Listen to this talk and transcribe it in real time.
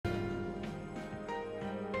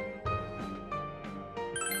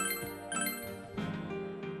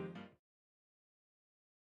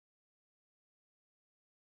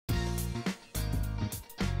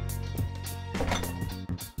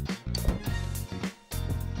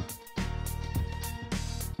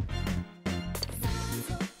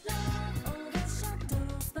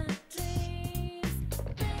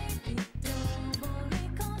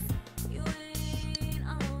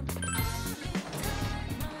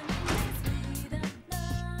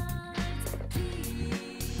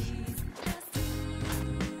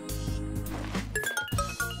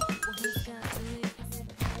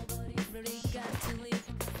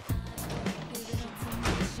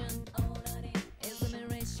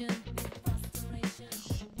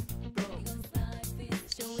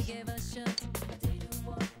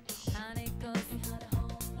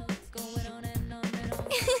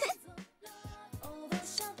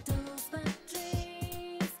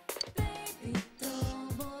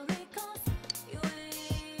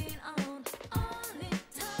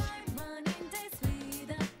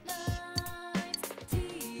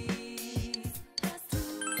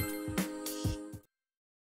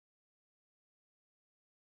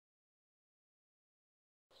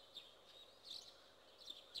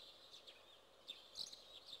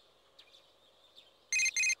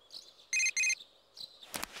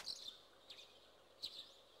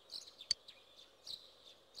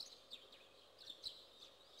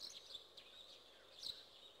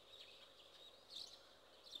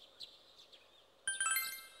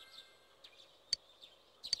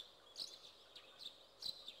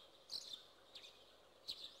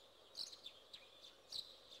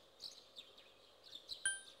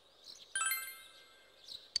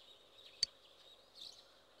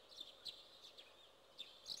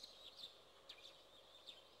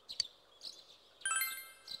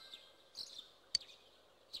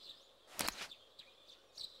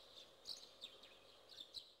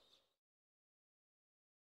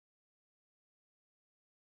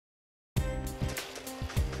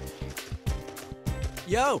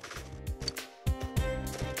Yo!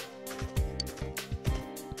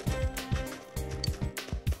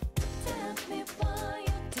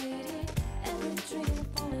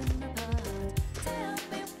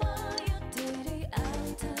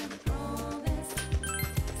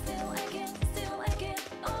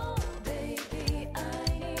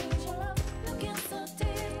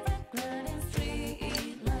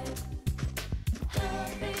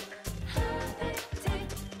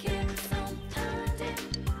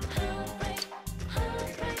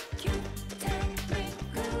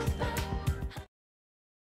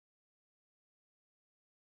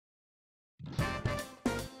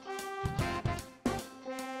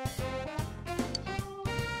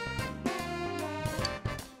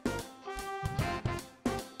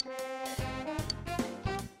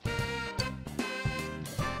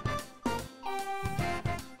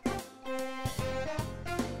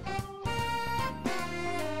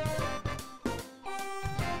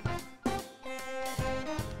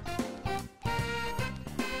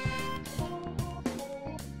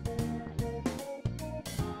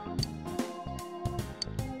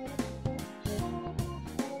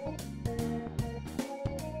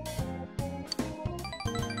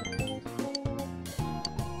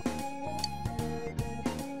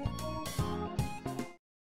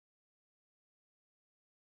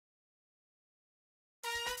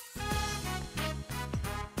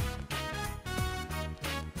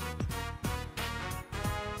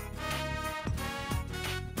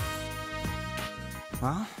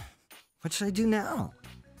 Well, what should I do now?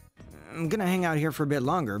 I'm gonna hang out here for a bit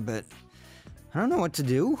longer, but I don't know what to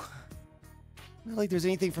do. Not like there's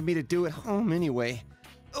anything for me to do at home anyway.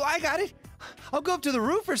 Oh, I got it! I'll go up to the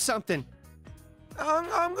roof or something.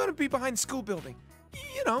 I'm gonna be behind the school building.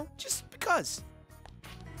 You know, just because.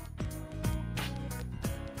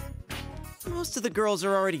 Most of the girls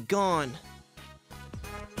are already gone.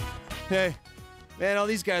 Hey, man, all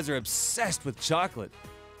these guys are obsessed with chocolate.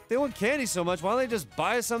 They want candy so much, why don't they just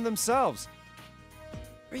buy us some themselves?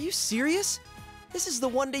 Are you serious? This is the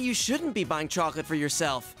one day you shouldn't be buying chocolate for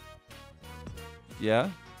yourself. Yeah?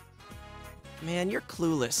 Man, you're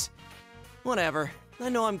clueless. Whatever. I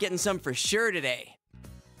know I'm getting some for sure today.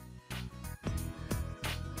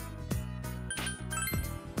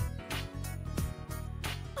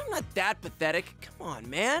 I'm not that pathetic. Come on,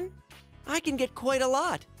 man. I can get quite a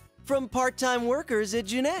lot from part-time workers at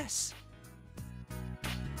Jeunesse.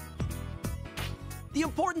 The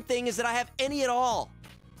important thing is that I have any at all.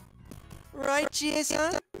 Right,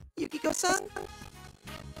 Chie-san? Yukiko-san?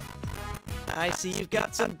 I see you've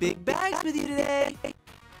got some big bags with you today.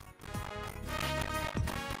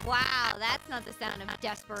 Wow, that's not the sound of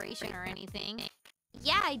desperation or anything.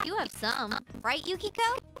 Yeah, I do have some. Right, Yukiko?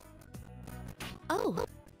 Oh,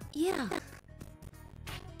 yeah.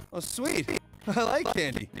 Oh, sweet. I like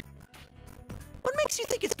candy. What makes you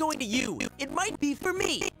think it's going to you? It might be for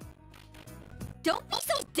me. Don't be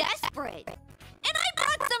so desperate! And I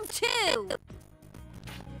brought some too!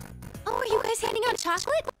 Oh, are you guys handing out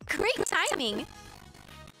chocolate? Great timing!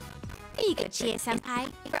 Here you go,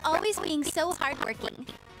 Chie-senpai, for always being so hardworking.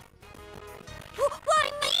 Why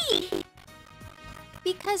me?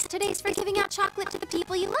 Because today's for giving out chocolate to the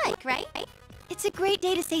people you like, right? It's a great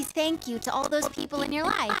day to say thank you to all those people in your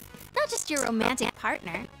life, not just your romantic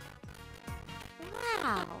partner.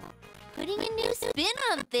 Wow, putting a new spin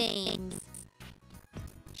on things.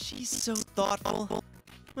 She's so thoughtful.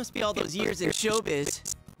 Must be all those years in showbiz.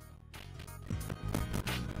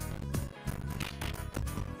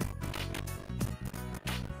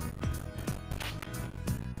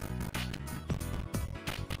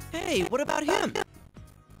 Hey, what about him?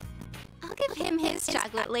 I'll give him his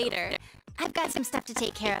chocolate later. I've got some stuff to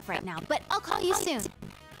take care of right now, but I'll call you soon.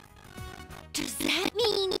 Does that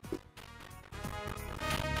mean...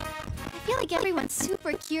 I feel like everyone's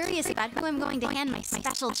super curious about who I'm going to hand my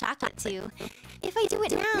special chocolate to. If I do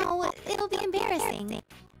it now, it'll be embarrassing.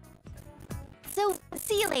 So,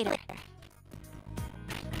 see you later.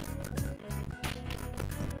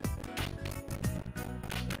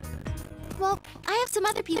 Well, I have some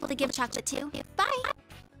other people to give chocolate to. Bye!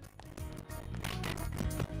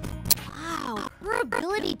 Wow, her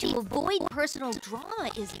ability to avoid personal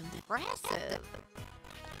drama is impressive.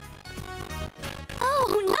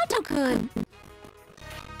 Oh, Nato-kun!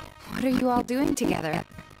 What are you all doing together?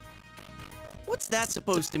 What's that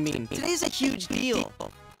supposed to mean? Today's a huge deal.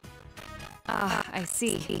 Ah, I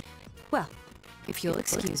see. Well, if you'll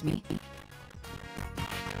excuse me.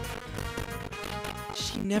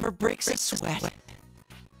 She never breaks a sweat.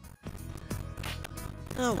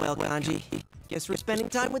 Oh well, Kanji. Guess we're spending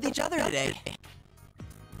time with each other today.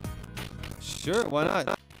 Sure, why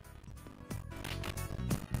not?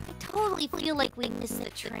 totally feel like we missed the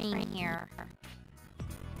train here.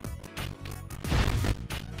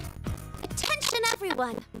 Attention,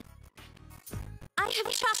 everyone! I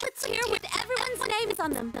have chocolates here with everyone's names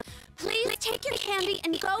on them. Please take your candy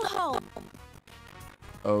and go home.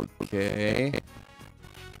 Okay.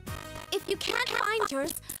 If you can't find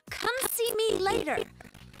yours, come see me later.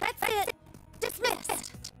 That's it.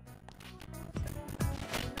 Dismissed.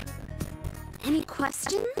 Any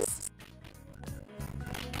questions?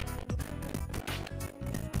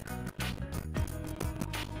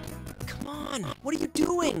 Come on, what are you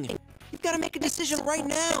doing? You've got to make a decision right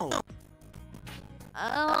now.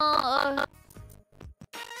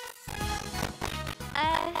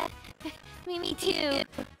 Me too.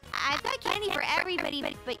 I've got candy for everybody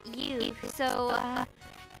but you, so, I'll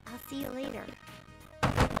see you later.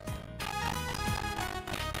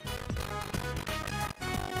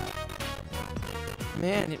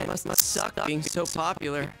 Man, it must suck being so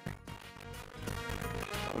popular.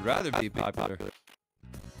 I would rather be popular.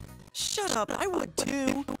 Shut up, I would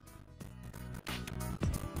too.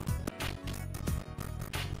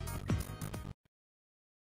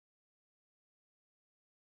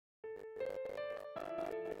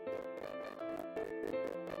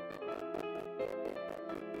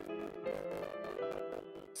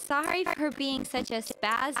 Sorry for being such a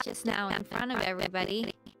spaz just now in front of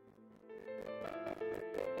everybody.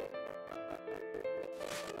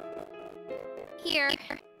 Here,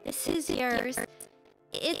 this is yours.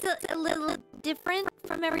 It's a little different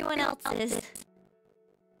from everyone else's.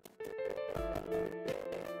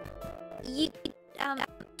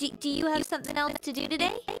 Do you have something else to do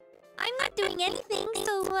today? I'm not doing anything,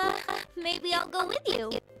 so, maybe I'll go with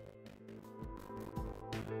you.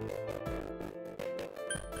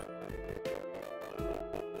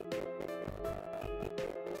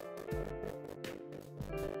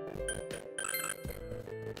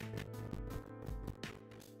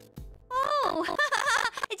 Oh,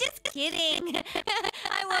 just kidding.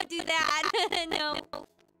 I won't do that. No.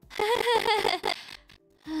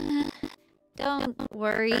 Don't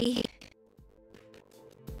worry.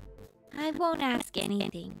 I won't ask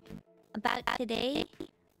anything about today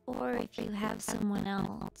or if you have someone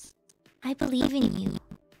else. I believe in you.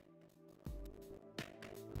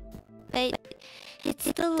 But it's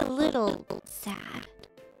still a little sad.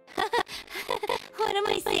 What am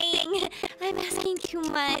I saying? I'm asking too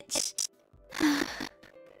much.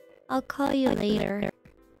 I'll call you later.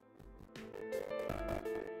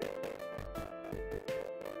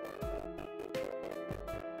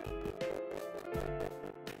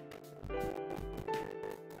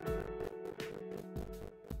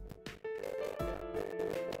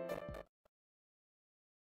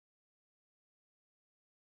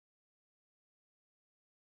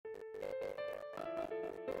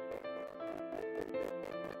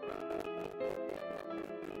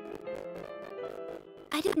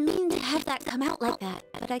 I didn't mean to have that come out like that,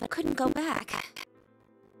 but I couldn't go back.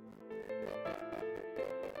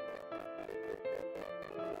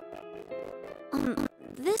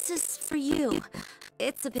 This is for you.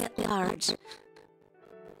 It's a bit large.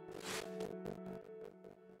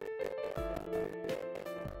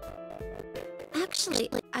 Actually,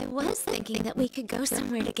 I was thinking that we could go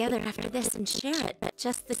somewhere together after this and share it,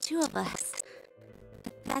 just the two of us.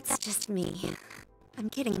 But that's just me. I'm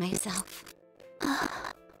kidding myself.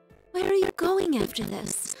 Where are you going after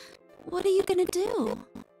this? What are you gonna do?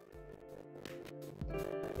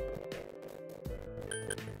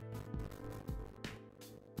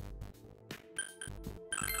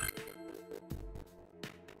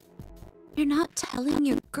 You're not telling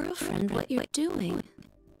your girlfriend what you're doing.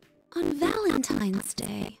 On Valentine's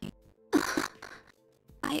Day.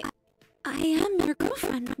 I am your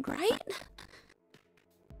girlfriend, right?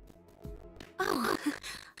 Oh,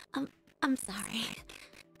 I'm sorry.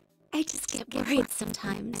 I just get worried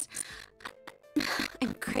sometimes.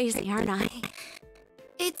 I'm crazy, aren't I?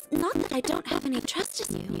 It's not that I don't have any trust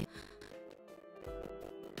in you.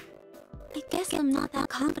 I guess I'm not that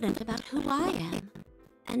confident about who I am.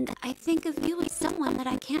 And I think of you as someone that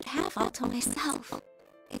I can't have all to myself.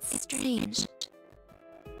 It's strange.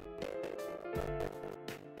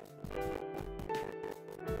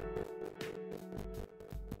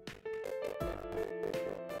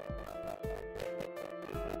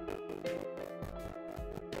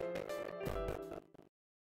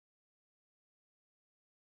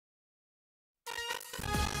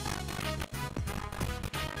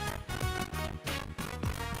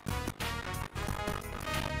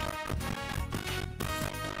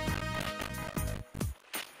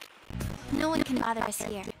 No one can bother us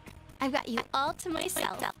here. I've got you all to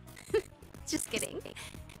myself. Just kidding.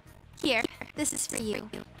 Here, this is for you.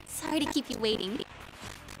 Sorry to keep you waiting.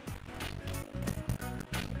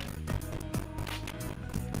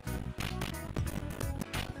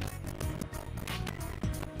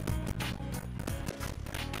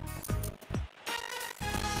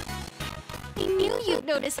 I knew you'd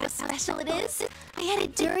notice how special it is. I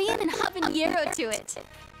added durian and habanero to it.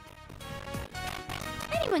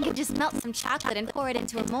 Anyone could just melt some chocolate and pour it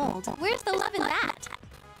into a mold. Where's the love in that?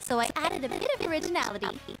 So I added a bit of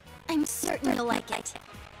originality. I'm certain you'll like it.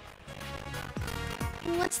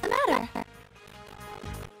 What's the matter?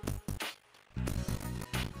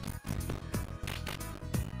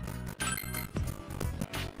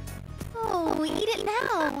 Oh, eat it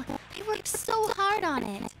now. I worked so hard on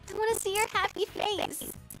it. I want to see your happy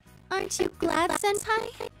face. Aren't you glad,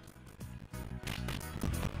 Senpai?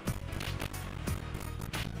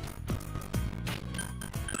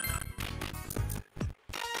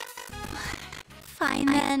 Fine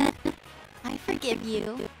then. I forgive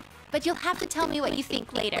you. But you'll have to tell me what you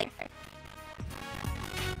think later.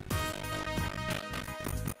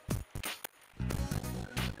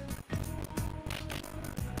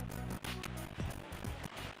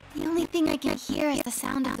 The only thing I can hear is the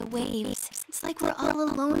sound of the waves. It's like we're all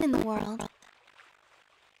alone in the world.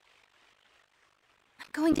 I'm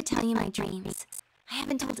going to tell you my dreams. I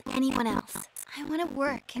haven't told anyone else. I want to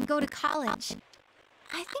work and go to college.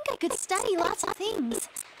 I think I could study lots of things.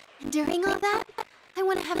 And during all that, I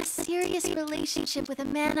want to have a serious relationship with a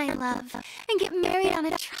man I love and get married on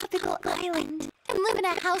a tropical island and live in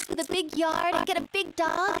a house with a big yard and get a big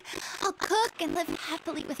dog. I'll cook and live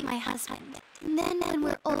happily with my husband. And then when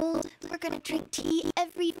we're old, we're gonna drink tea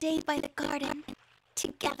every day by the garden,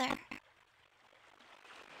 together.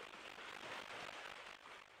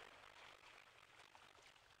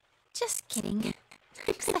 Just kidding.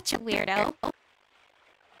 I'm such a weirdo.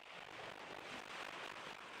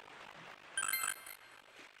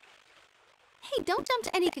 Hey, don't jump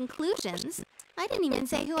to any conclusions. I didn't even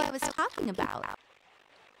say who I was talking about.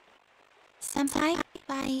 Senpai,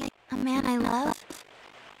 by a man I love,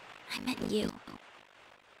 I meant you.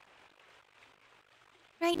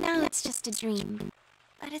 Right now, it's just a dream,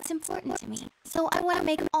 but it's important to me. So I want to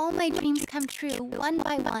make all my dreams come true, one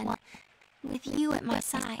by one, with you at my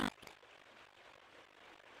side.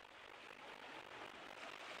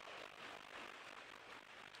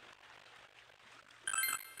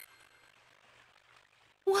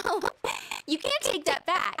 Whoa, you can't take that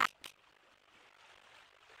back.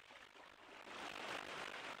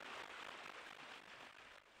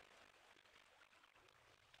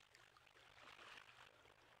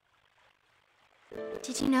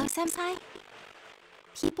 Did you know, Senpai?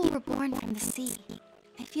 People were born from the sea.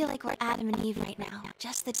 I feel like we're Adam and Eve right now,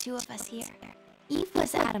 just the two of us here. Eve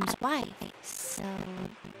was Adam's wife, so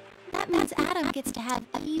that means Adam gets to have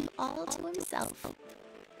Eve all to himself.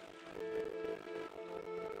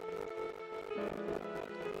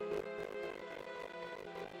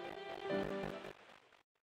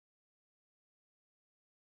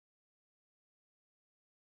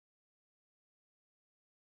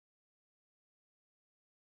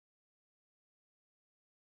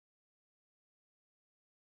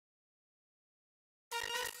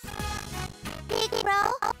 Big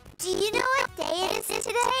bro, do you know what day it is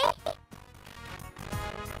today?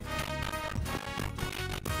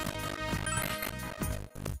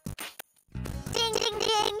 Ding, ding,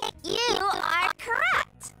 ding! You are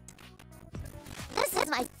correct! This is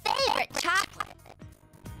my favorite chocolate!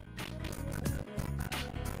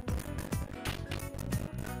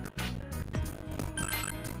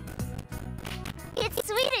 It's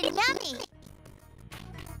sweet and yummy!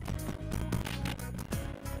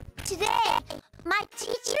 Today, my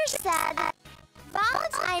teacher said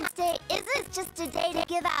Valentine's Day isn't just a day to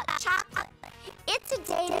give out chocolate. It's a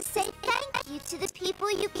day to say thank you to the people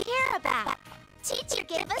you care about. Teacher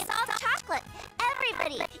gave us all chocolate,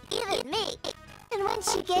 everybody, even me. And when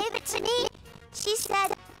she gave it to me, she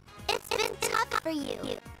said, "It's been tough for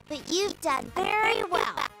you, but you've done very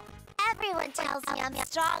well. Everyone tells me I'm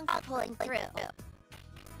strong for pulling through."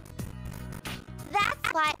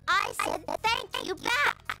 That's why I said thank you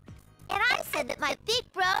back. And I said that my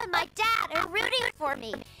big bro and my dad are rooting for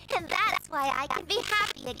me. And that's why I can be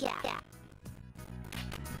happy again.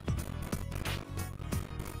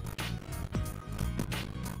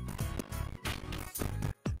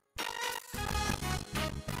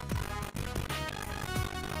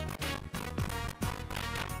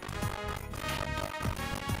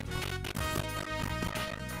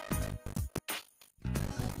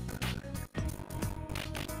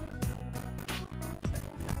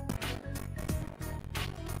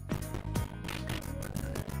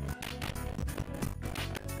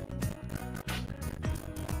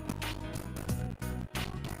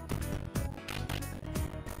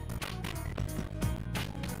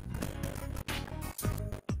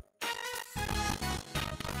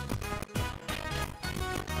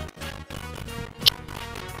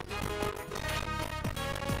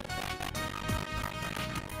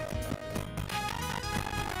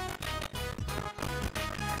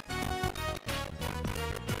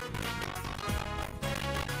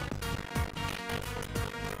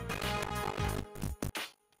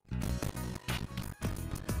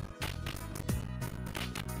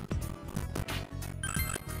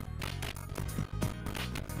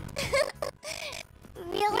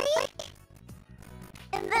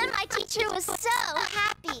 teacher was so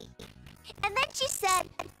happy. And then she said,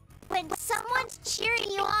 when someone's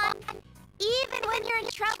cheering you on, even when you're in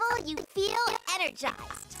trouble, you feel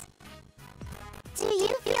energized. Do you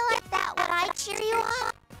feel like that when I cheer you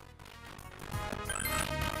on?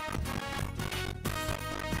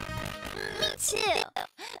 Me too.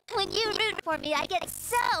 When you root for me, I get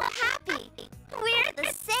so happy. We're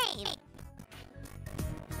the same.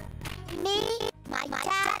 Me, my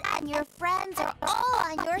dad, and your friends are all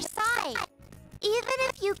on your side. Even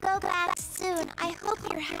if you go back soon, I hope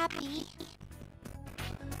you're happy.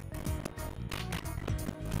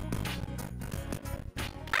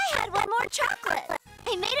 I had one more chocolate.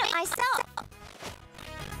 I made it myself.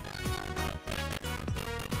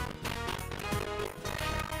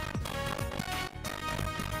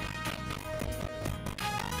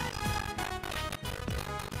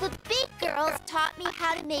 The big girls taught me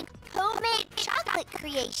how to make homemade chocolate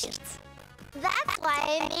creations. That's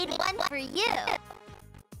why I made one for you.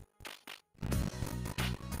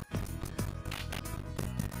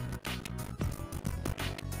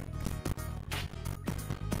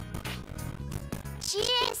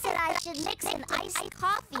 GA said I should mix in iced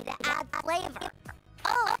coffee to add flavor.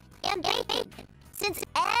 Oh, and bacon, since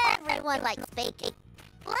everyone likes bacon.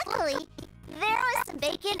 Luckily, there was some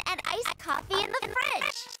bacon and iced coffee in the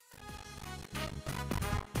fridge.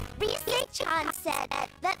 Rise-chan said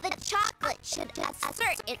that the chocolate should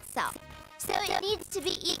assert itself, so it needs to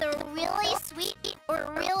be either really sweet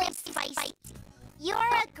or really spicy. You're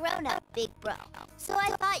a grown-up, big bro, so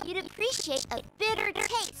I thought you'd appreciate a bitter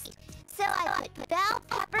taste. So I put bell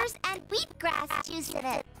peppers and wheatgrass juice in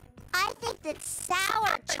it. I think that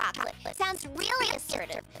sour chocolate sounds really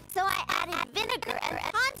assertive, so I added vinegar and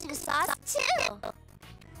ponzu sauce too.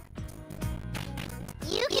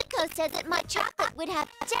 Yukiko said that my chocolate would have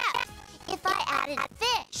depth if I added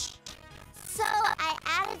fish. So I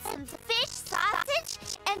added some fish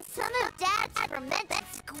sausage and some of Dad's fermented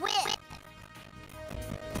squid.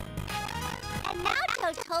 And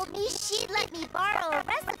Naoto told me she'd let me borrow a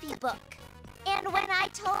recipe book. And when I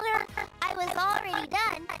told her I was already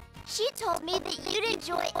done, she told me that you'd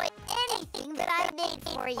enjoy anything that I made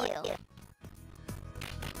for you.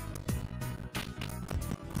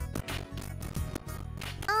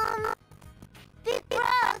 Big bro,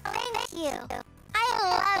 thank you.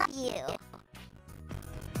 I love you.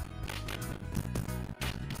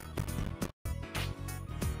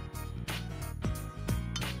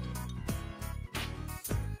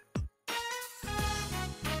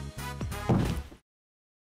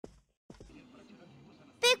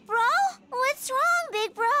 Big bro? What's wrong,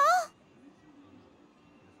 big bro?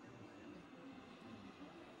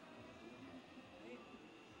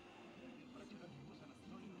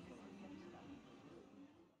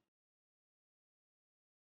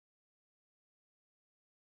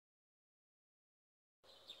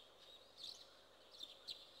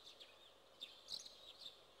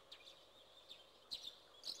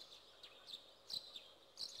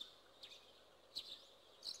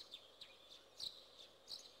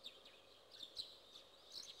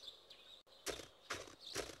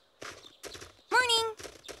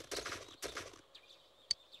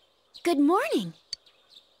 Good morning.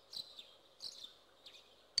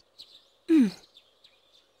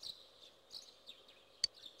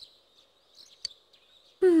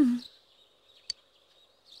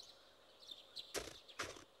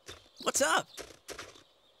 What's up?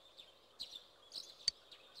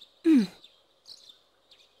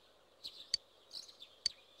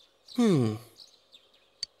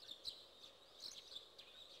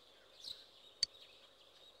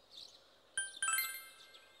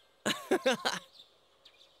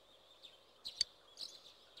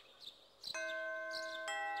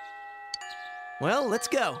 Well, let's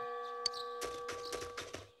go.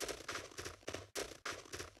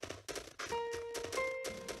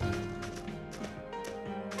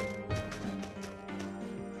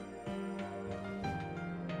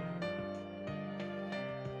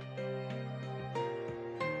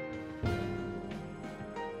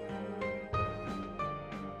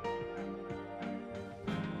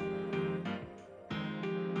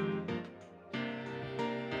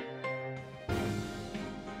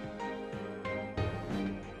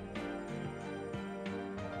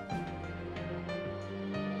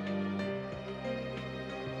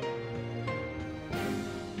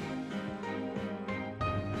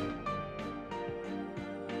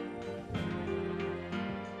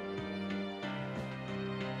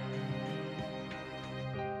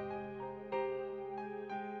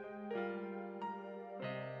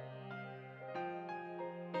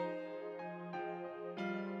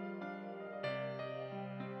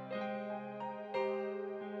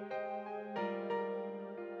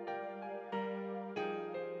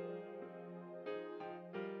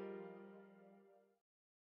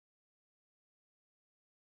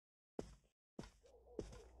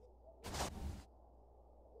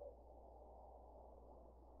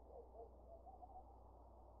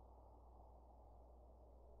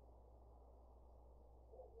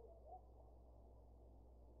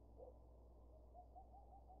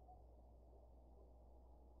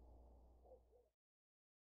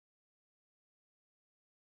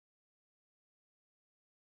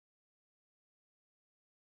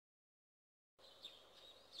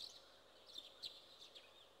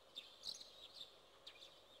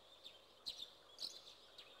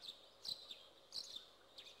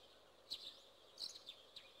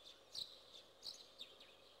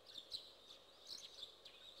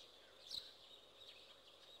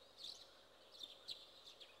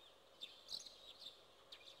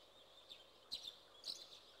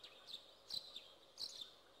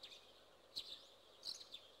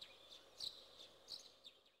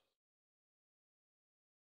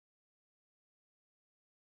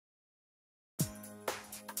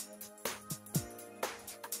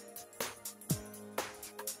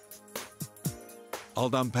 All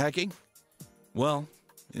done packing? Well,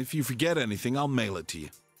 if you forget anything, I'll mail it to you.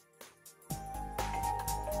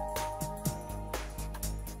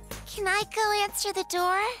 Can I go answer the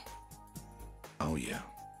door? Oh, yeah.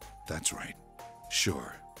 That's right.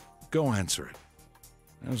 Sure. Go answer it.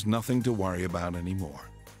 There's nothing to worry about anymore.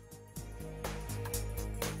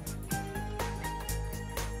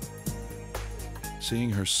 Seeing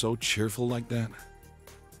her so cheerful like that,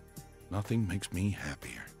 nothing makes me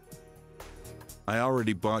happier. I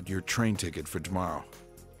already bought your train ticket for tomorrow.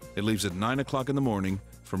 It leaves at 9 o'clock in the morning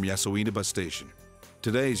from Yasuida bus station.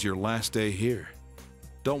 Today's your last day here.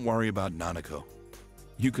 Don't worry about Nanako.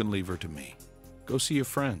 You can leave her to me. Go see your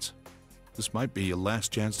friends. This might be your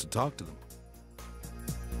last chance to talk to them.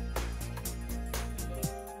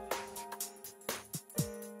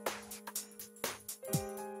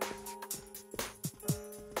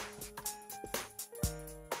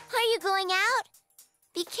 Are you going out?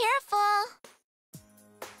 Be careful.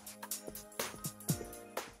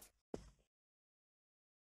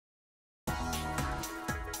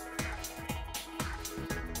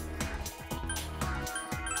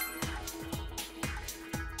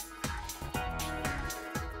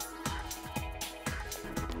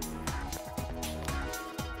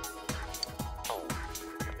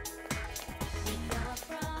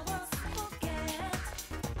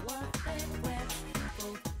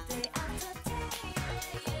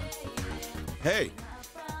 Hey!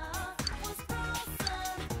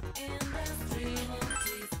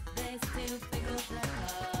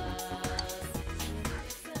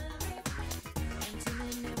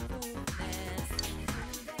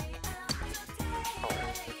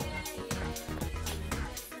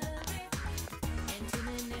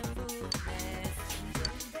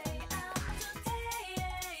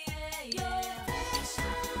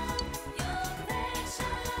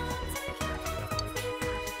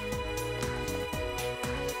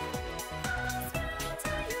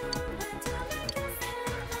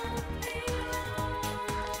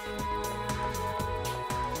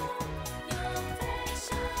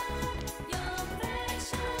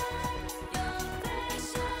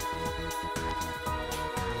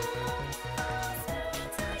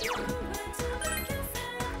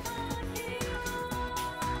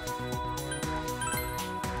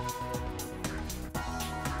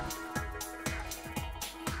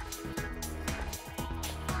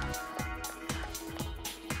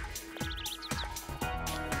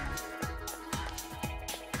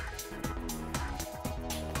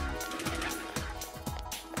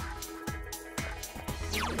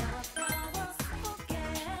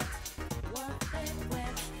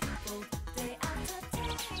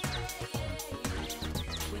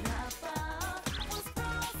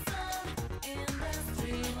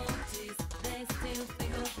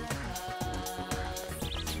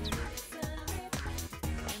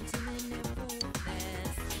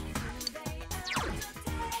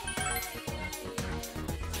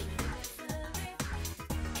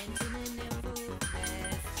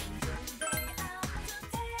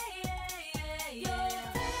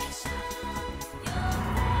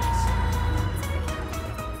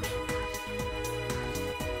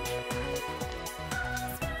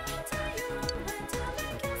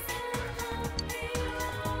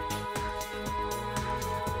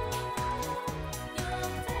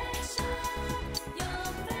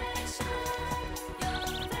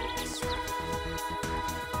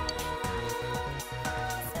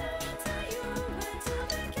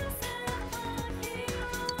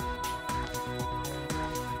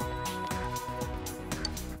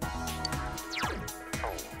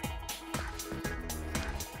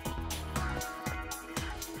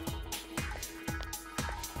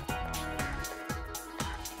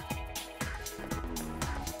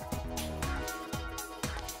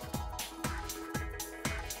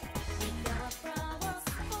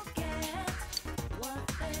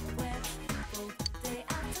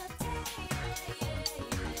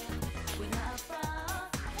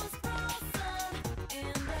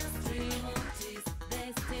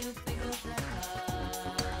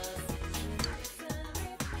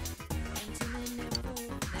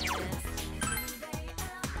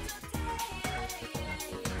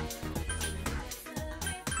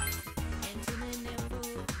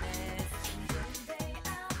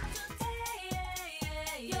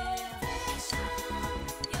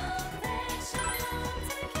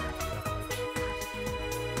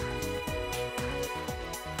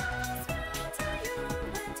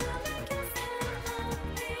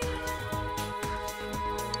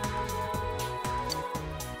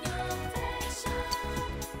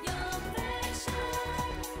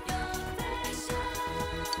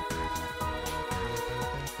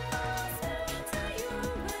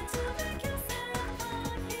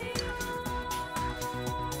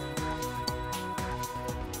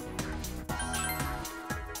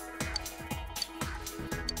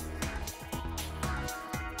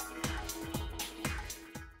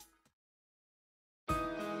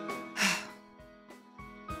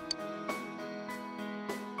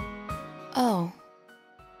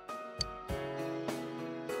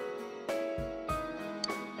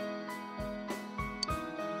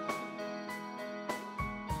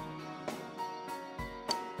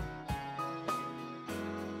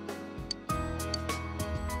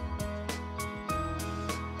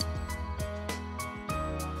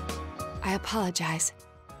 I apologize.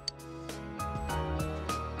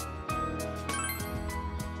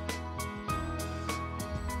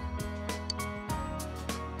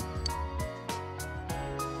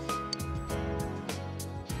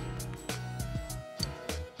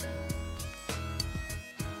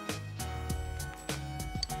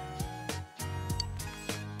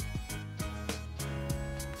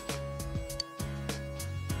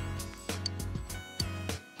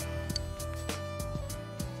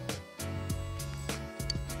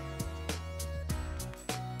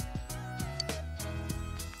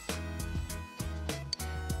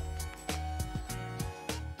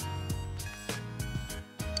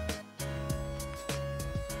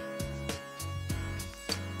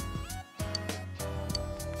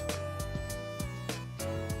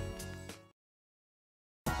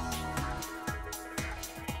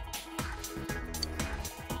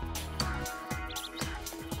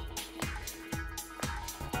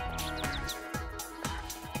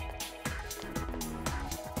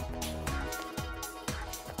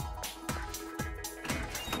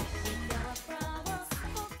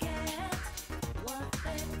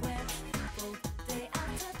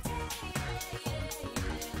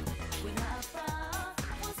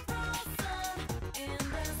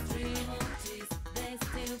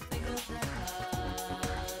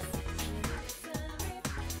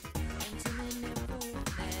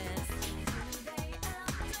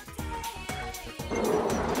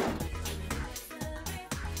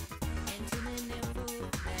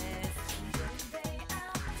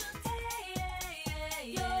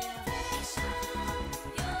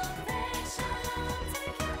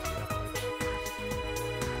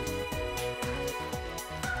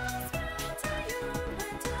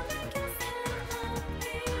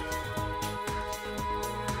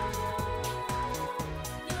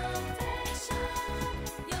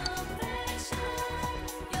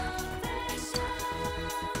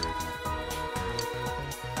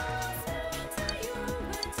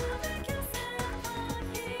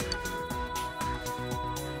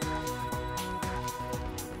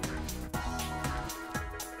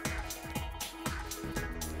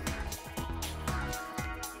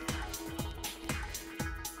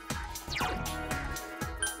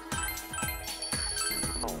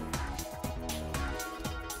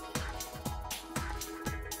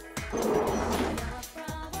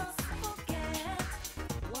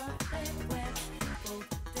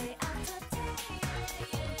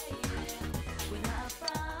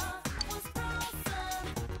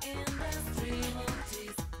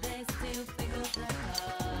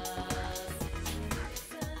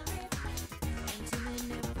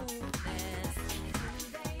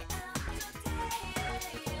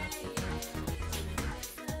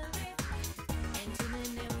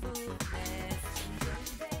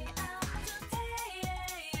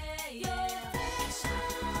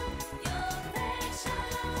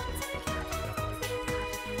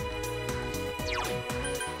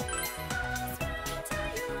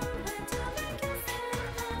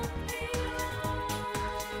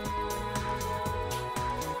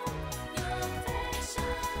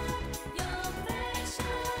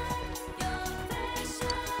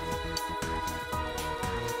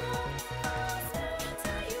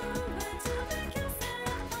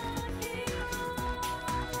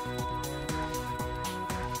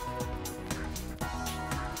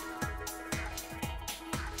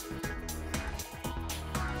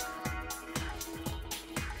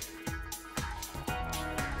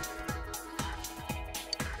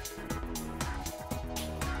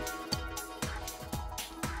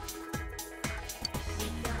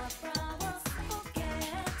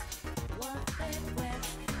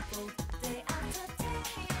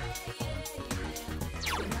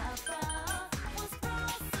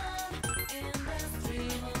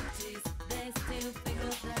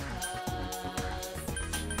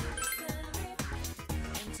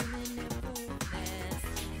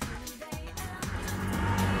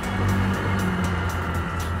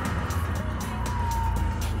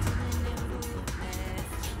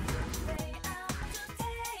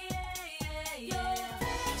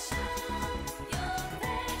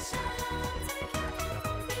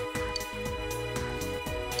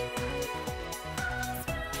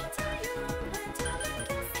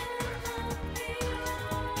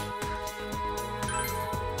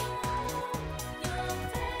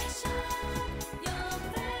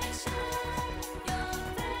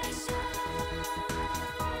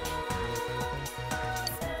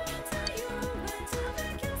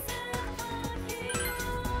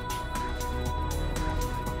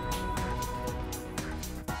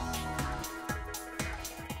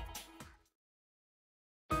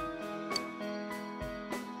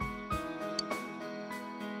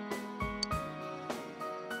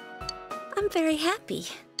 very happy.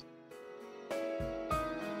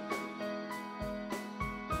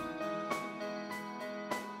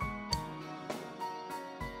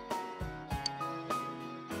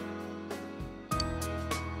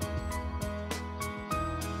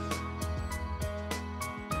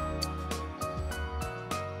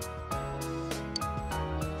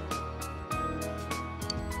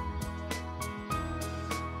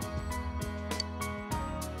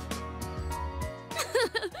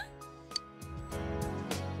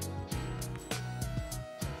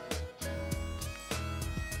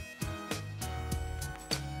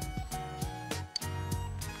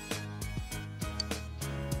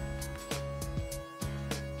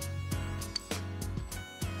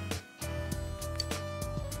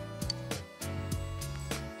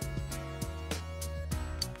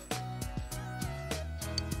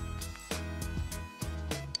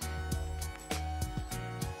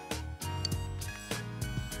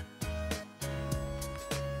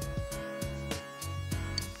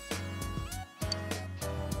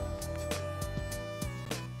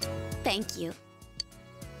 Thank you.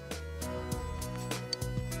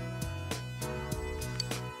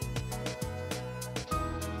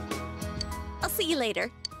 I'll see you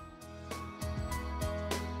later.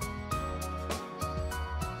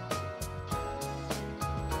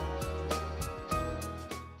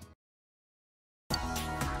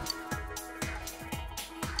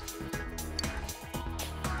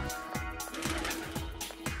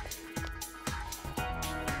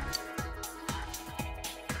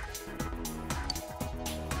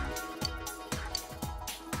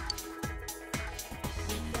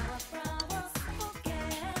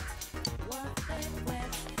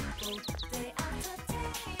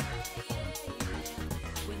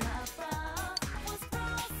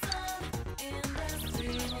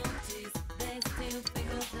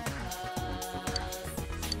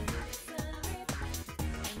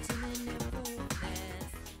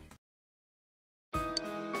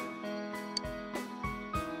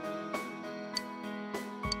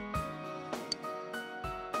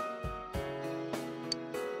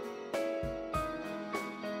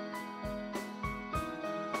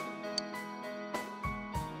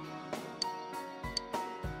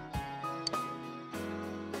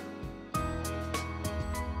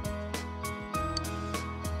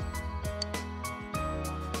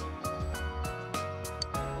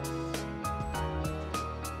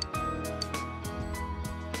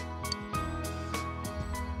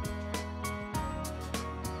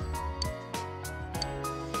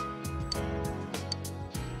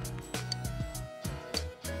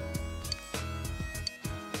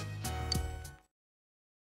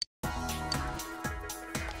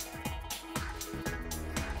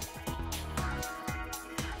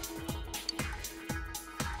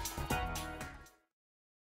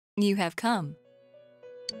 You have come.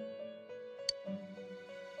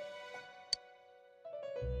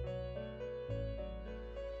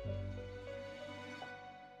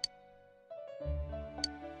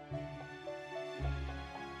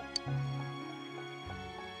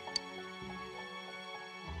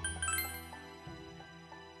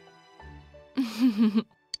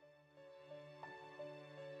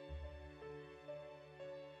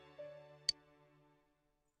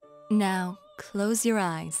 Now, close your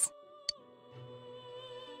eyes.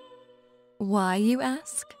 Why, you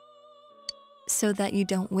ask? So that you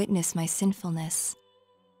don't witness my sinfulness.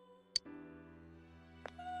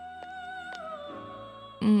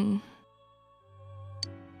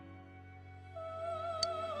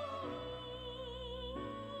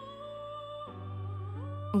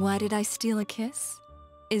 Why did I steal a kiss?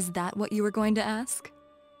 Is that what you were going to ask?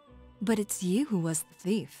 But it's you who was the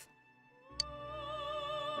thief.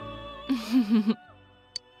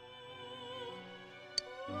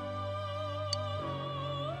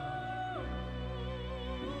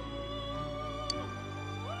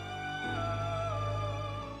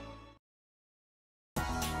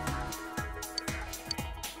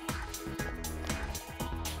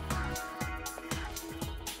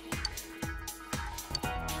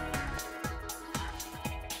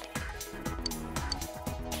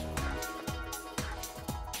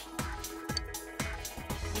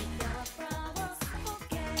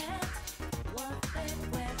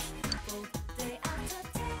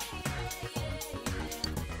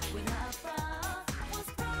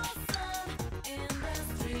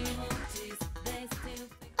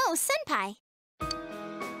 Oh, Senpai.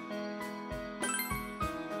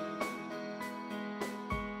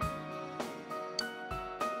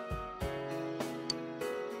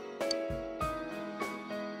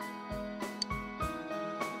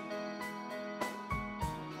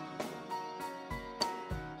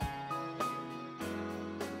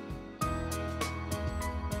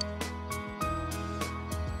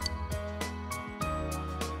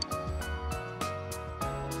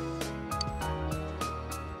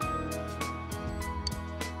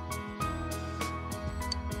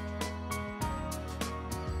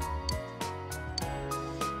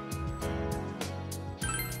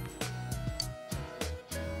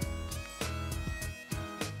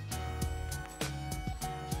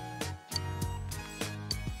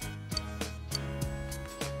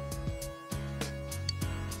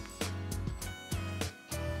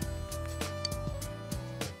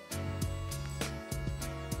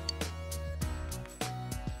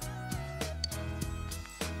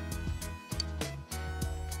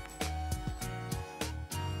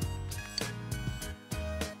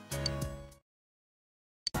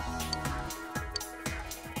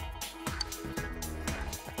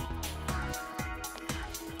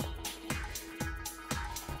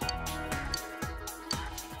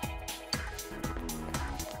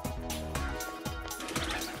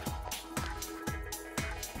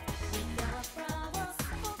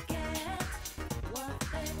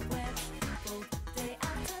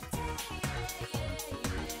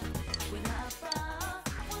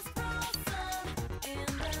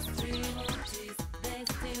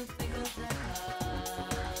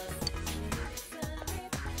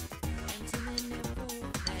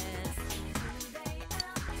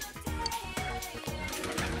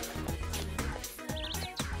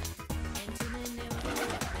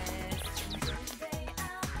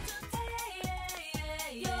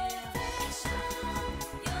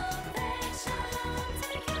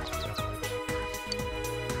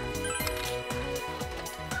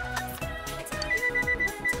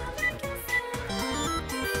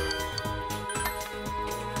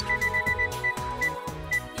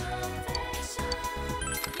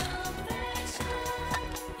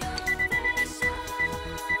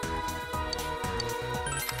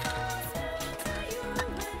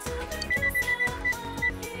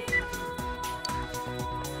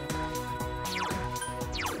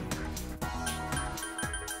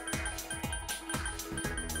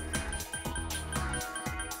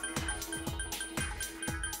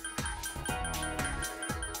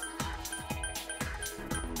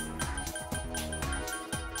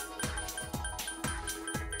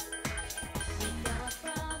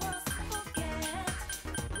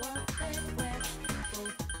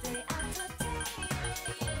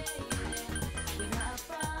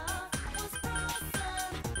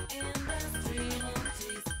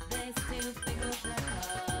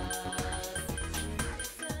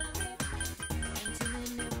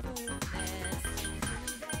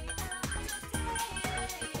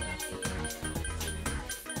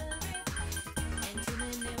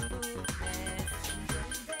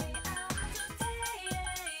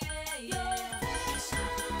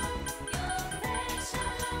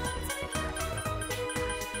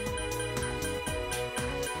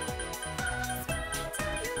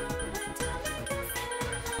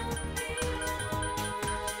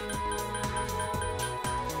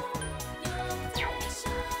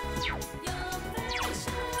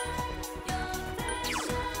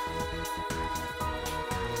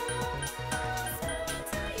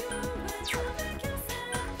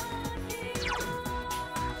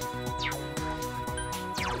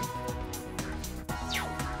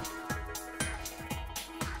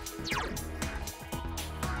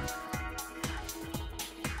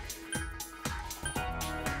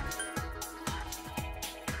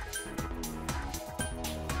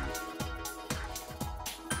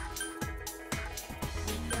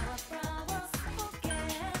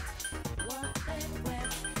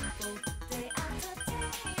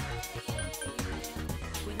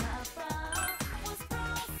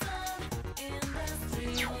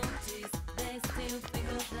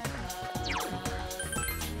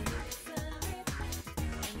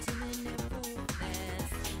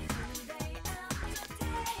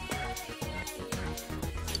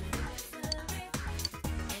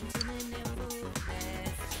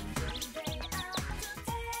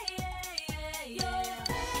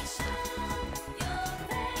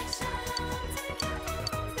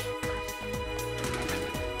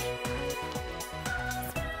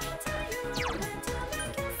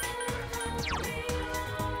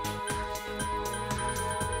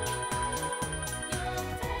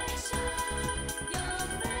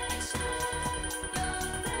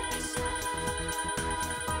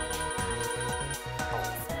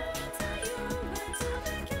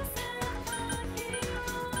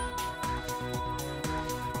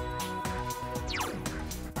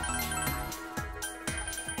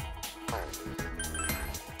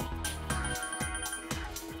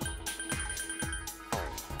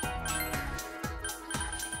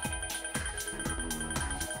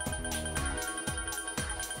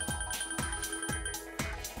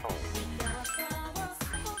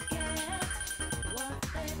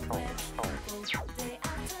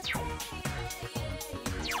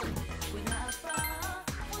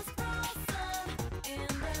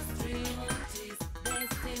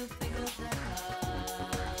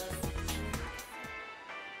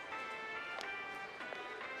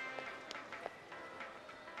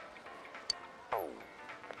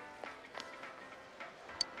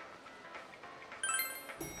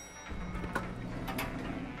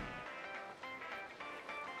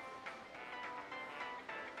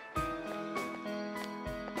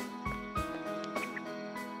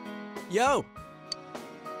 Yo!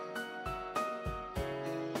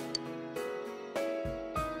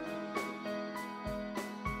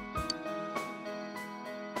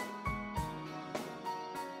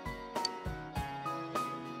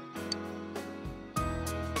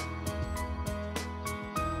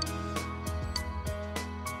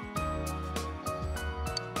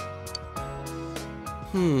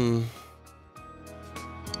 Hmm.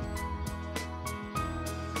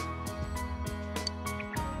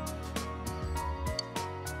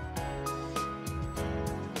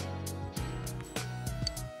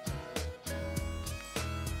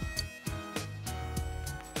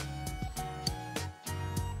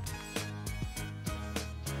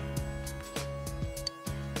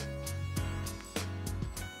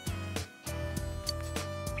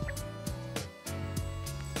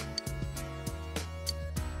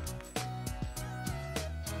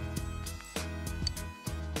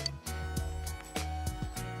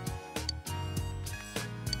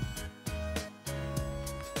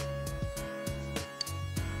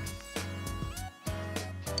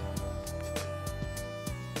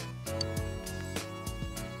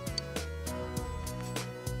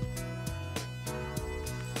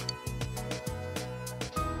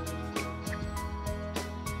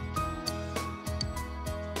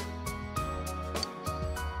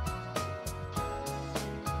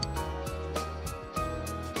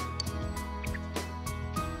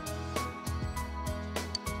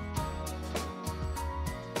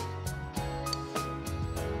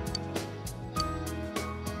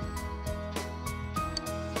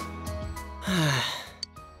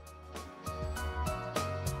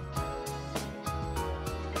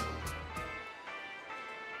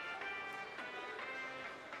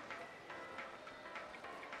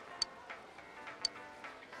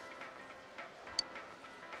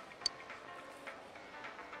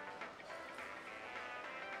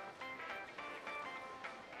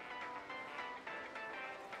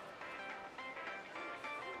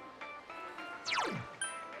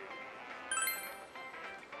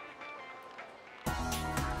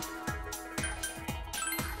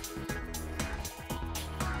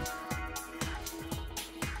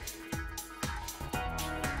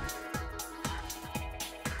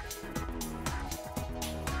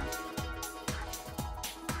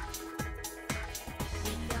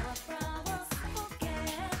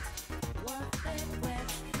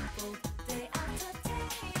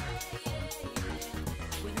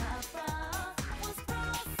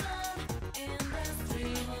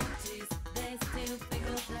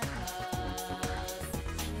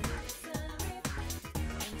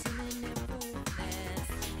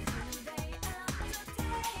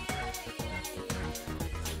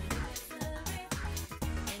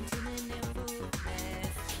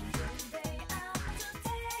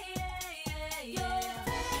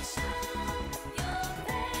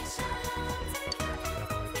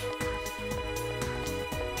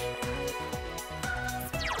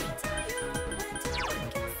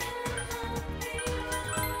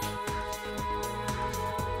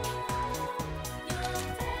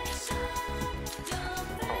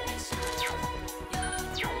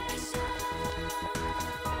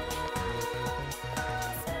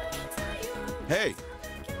 Hey!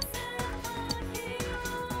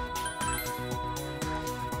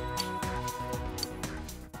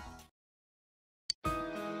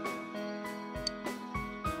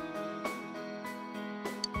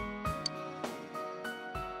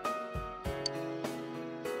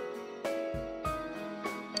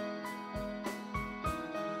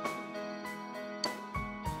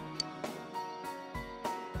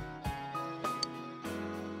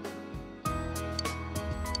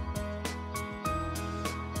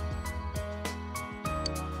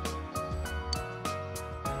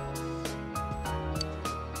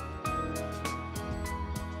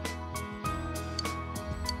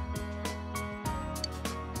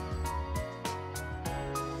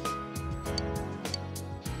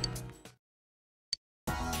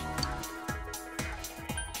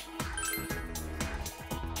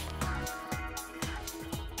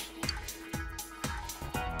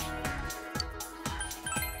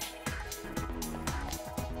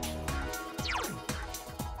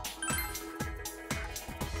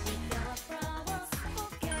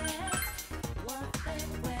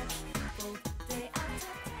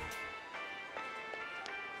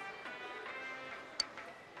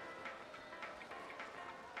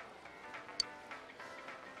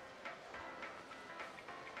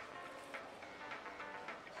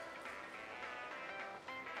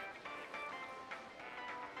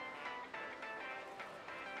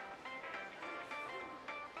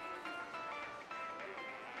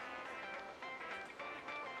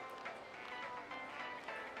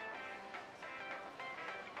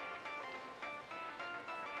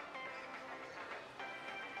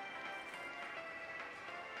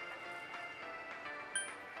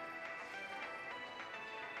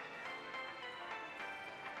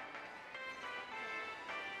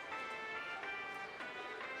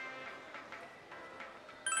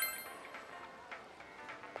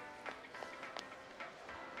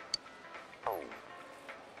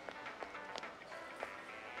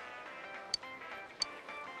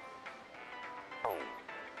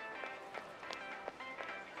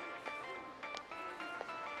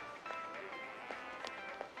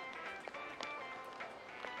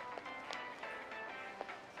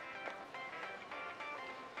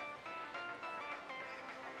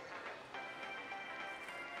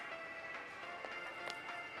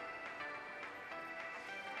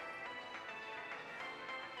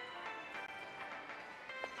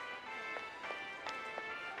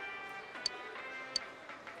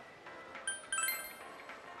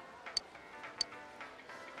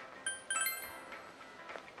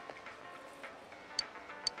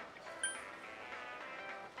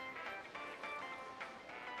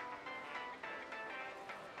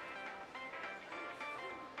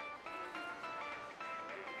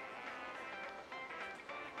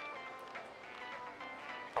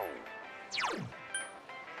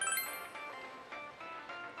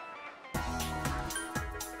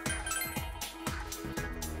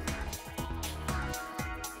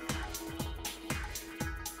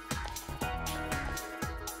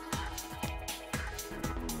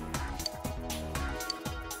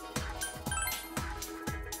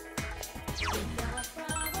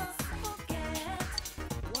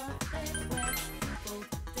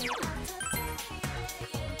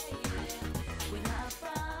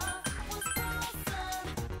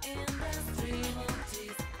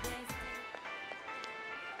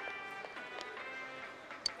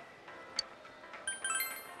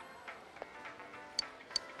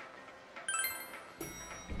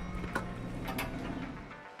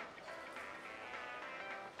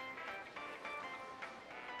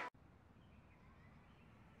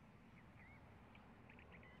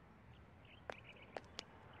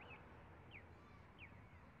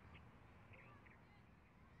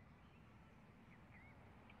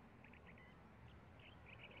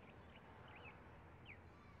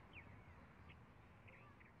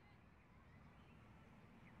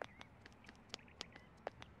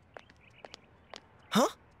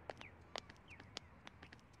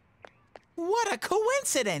 What a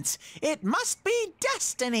coincidence! It must be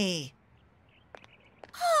destiny!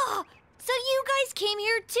 Oh, so you guys came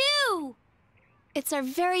here too! It's our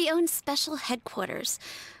very own special headquarters.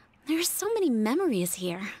 There are so many memories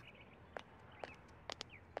here.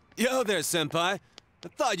 Yo there, Senpai. I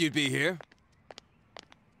thought you'd be here.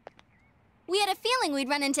 We had a feeling we'd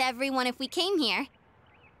run into everyone if we came here.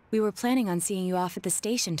 We were planning on seeing you off at the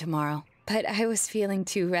station tomorrow, but I was feeling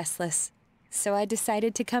too restless, so I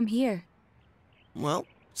decided to come here. Well,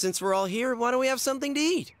 since we're all here, why don't we have something to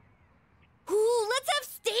eat? Ooh, let's have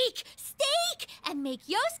steak! Steak! And make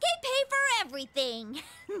Yosuke pay for everything!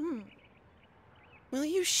 Will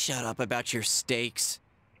you shut up about your steaks?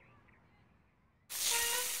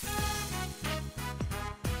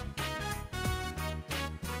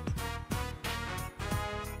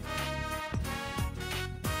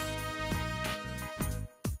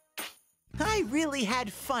 I really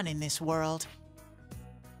had fun in this world.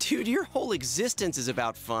 Dude, your whole existence is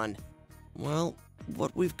about fun. Well,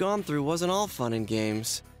 what we've gone through wasn't all fun and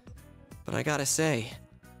games. But I gotta say,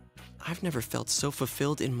 I've never felt so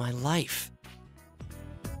fulfilled in my life.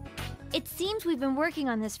 It seems we've been working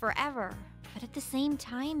on this forever, but at the same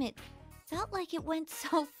time, it felt like it went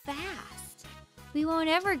so fast. We won't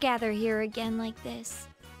ever gather here again like this,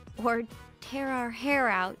 or tear our hair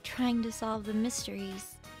out trying to solve the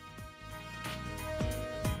mysteries.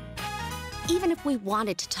 Even if we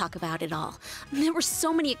wanted to talk about it all, there were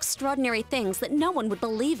so many extraordinary things that no one would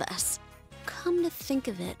believe us. Come to think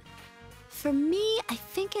of it, for me, I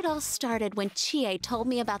think it all started when Chie told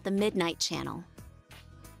me about the Midnight Channel.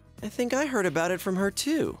 I think I heard about it from her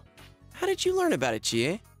too. How did you learn about it,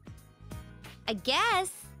 Chie? I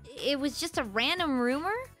guess it was just a random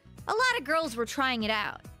rumor. A lot of girls were trying it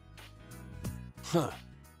out. Huh.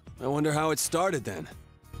 I wonder how it started then.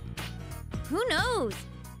 Who knows?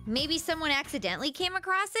 Maybe someone accidentally came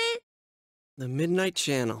across it? The Midnight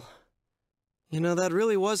Channel. You know, that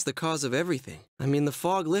really was the cause of everything. I mean, the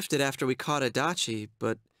fog lifted after we caught Adachi,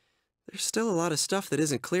 but there's still a lot of stuff that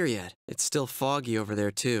isn't clear yet. It's still foggy over there,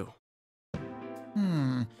 too.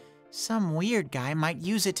 Some weird guy might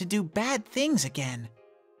use it to do bad things again.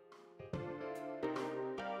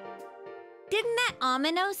 Didn't that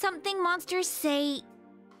Amino something monster say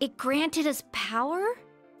it granted us power?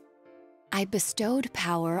 I bestowed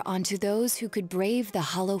power onto those who could brave the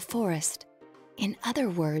Hollow Forest. In other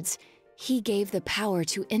words, he gave the power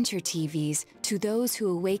to enter-TVs to those who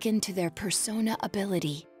awakened to their Persona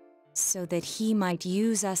ability, so that he might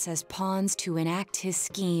use us as pawns to enact his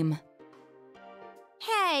scheme.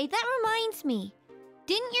 Hey, that reminds me.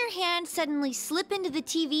 Didn't your hand suddenly slip into the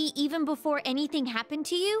TV even before anything happened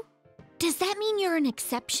to you? Does that mean you're an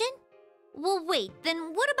exception? Well, wait,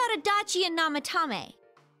 then what about Adachi and Namatame?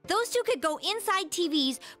 Those two could go inside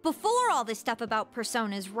TVs before all this stuff about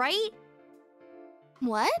personas, right?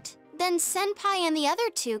 What? Then Senpai and the other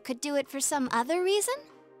two could do it for some other reason?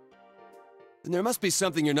 Then there must be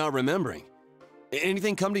something you're not remembering.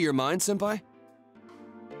 Anything come to your mind, Senpai?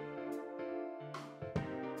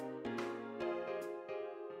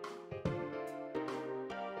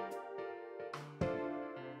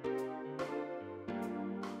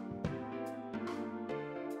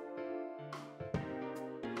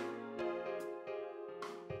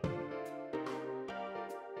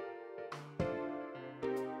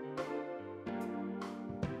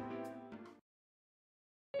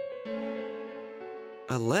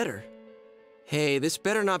 A letter? Hey, this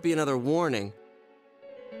better not be another warning.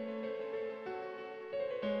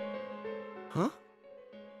 Huh?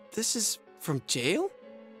 This is from jail?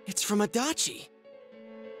 It's from Adachi.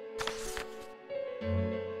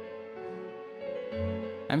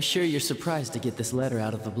 I'm sure you're surprised to get this letter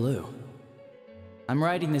out of the blue. I'm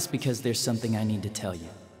writing this because there's something I need to tell you.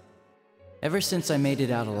 Ever since I made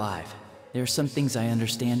it out alive, there are some things I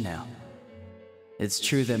understand now. It's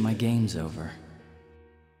true that my game's over.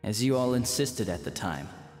 As you all insisted at the time,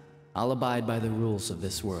 I'll abide by the rules of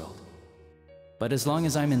this world. But as long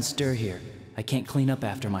as I'm in stir here, I can't clean up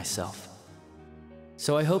after myself.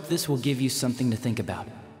 So I hope this will give you something to think about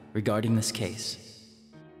regarding this case.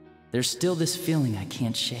 There's still this feeling I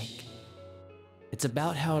can't shake. It's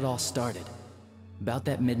about how it all started, about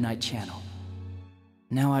that Midnight Channel.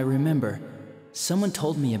 Now I remember, someone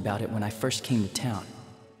told me about it when I first came to town,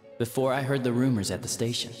 before I heard the rumors at the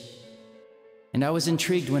station. And I was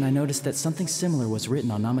intrigued when I noticed that something similar was written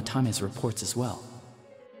on Namatame's reports as well.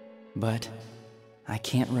 But I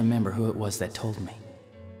can't remember who it was that told me.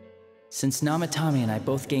 Since Namatame and I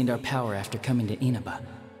both gained our power after coming to Inaba,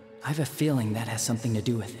 I have a feeling that has something to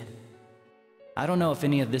do with it. I don't know if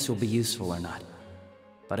any of this will be useful or not,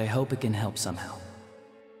 but I hope it can help somehow.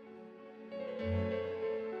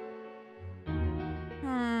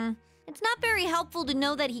 not very helpful to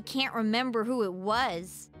know that he can't remember who it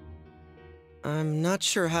was. I'm not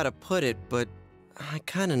sure how to put it, but I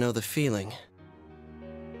kinda know the feeling.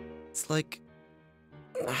 It's like...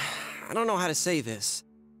 I don't know how to say this.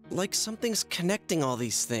 Like something's connecting all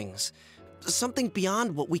these things. Something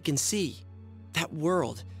beyond what we can see. That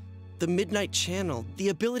world, the Midnight Channel, the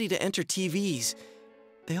ability to enter TVs.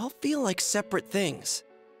 They all feel like separate things.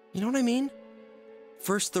 You know what I mean?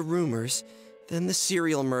 First the rumors, then the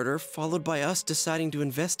serial murder, followed by us deciding to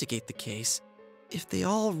investigate the case. If they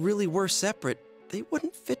all really were separate, they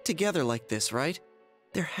wouldn't fit together like this, right?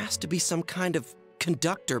 There has to be some kind of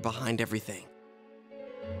conductor behind everything.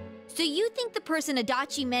 So you think the person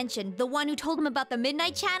Adachi mentioned, the one who told him about the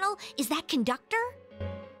Midnight Channel, is that conductor?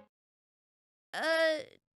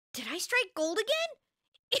 Did I strike gold again?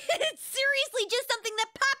 It's seriously just something that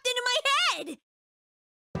popped into my head!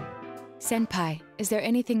 Senpai, is there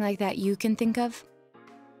anything like that you can think of?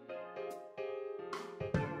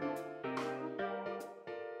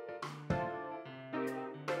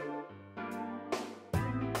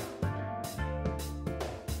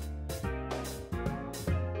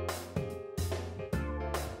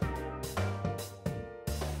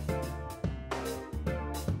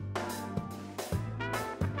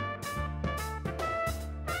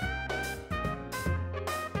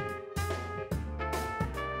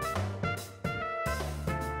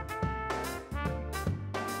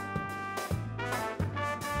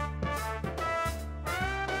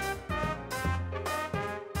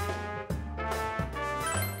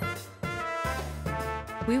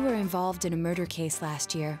 We were involved in a murder case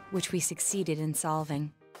last year, which we succeeded in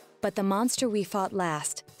solving. But the monster we fought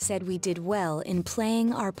last said we did well in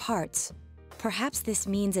playing our parts. Perhaps this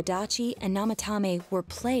means Adachi and Namatame were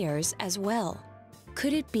players as well.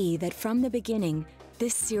 Could it be that from the beginning,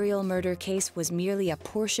 this serial murder case was merely a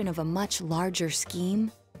portion of a much larger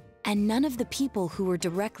scheme? And none of the people who were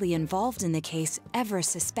directly involved in the case ever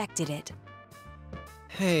suspected it.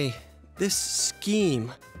 Hey, this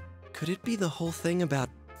scheme. Could it be the whole thing about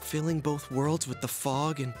filling both worlds with the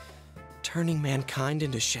fog and turning mankind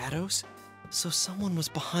into shadows? So someone was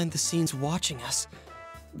behind the scenes watching us.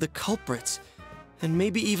 The culprits. And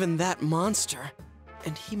maybe even that monster.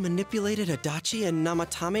 And he manipulated Adachi and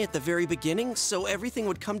Namatame at the very beginning so everything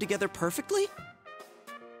would come together perfectly?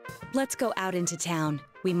 Let's go out into town.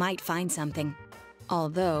 We might find something.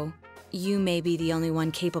 Although, you may be the only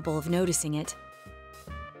one capable of noticing it.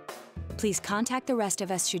 Please contact the rest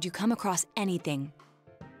of us should you come across anything.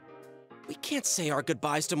 We can't say our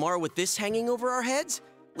goodbyes tomorrow with this hanging over our heads.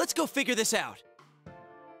 Let's go figure this out.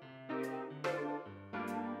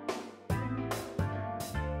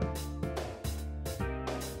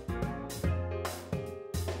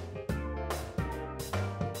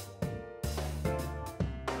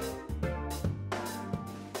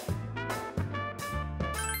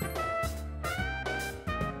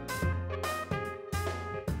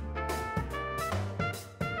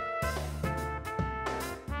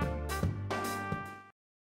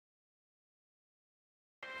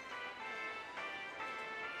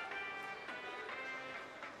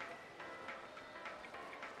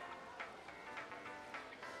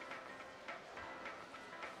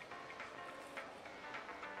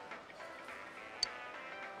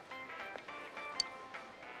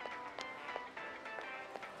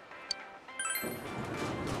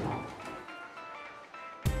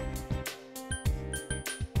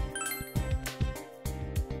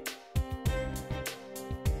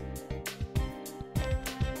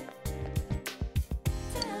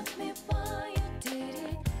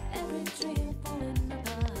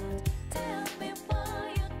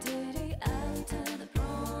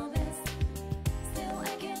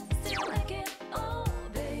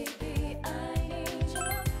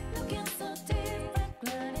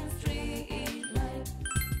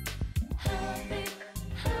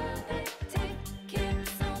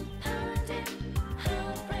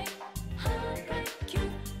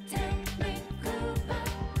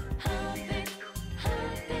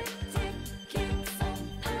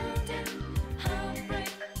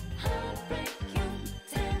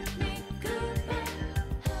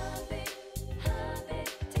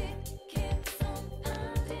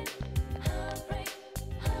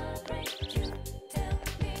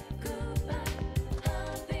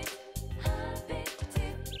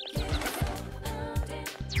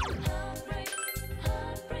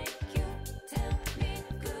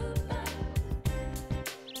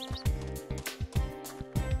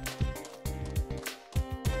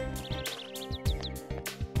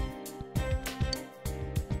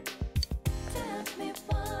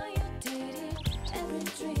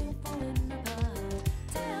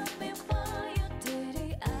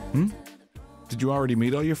 Did you already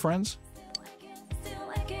meet all your friends?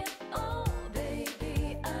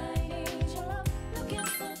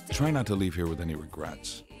 Try not to leave here with any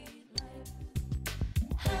regrets.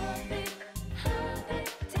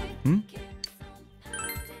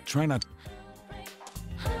 Try not...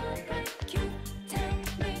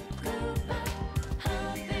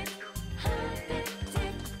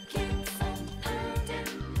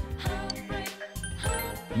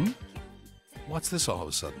 What's this all of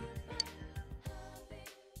a sudden?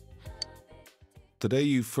 The day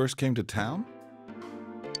you first came to town?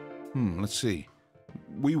 Let's see.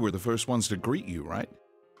 We were the first ones to greet you, right?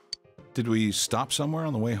 Did we stop somewhere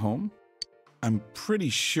on the way home? I'm pretty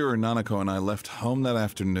sure Nanako and I left home that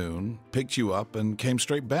afternoon, picked you up, and came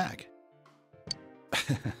straight back.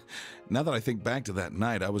 Now that I think back to that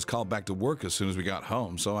night, I was called back to work as soon as we got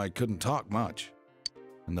home, so I couldn't talk much.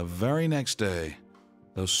 And the very next day,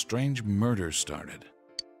 those strange murders started.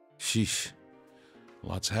 Sheesh.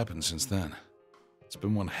 Lots happened since then. It's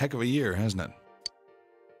been one heck of a year, hasn't it?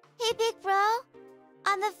 Hey, big bro.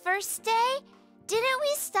 On the first day, didn't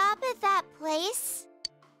we stop at that place?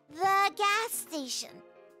 The gas station.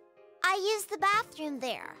 I used the bathroom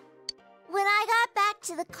there. When I got back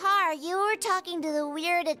to the car, you were talking to the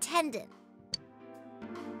weird attendant.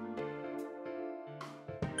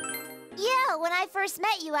 Yeah, when I first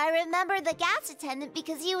met you, I remember the gas attendant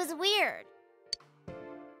because he was weird.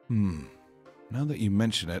 Now that you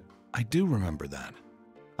mention it, I do remember that.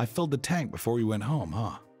 I filled the tank before we went home,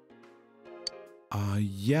 huh?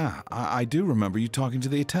 Yeah, I do remember you talking to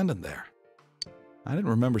the attendant there. I didn't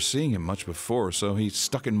remember seeing him much before, so he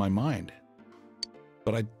stuck in my mind.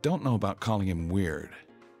 But I don't know about calling him weird.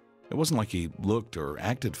 It wasn't like he looked or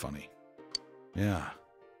acted funny. Yeah.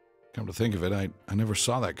 Come to think of it, I never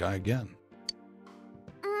saw that guy again.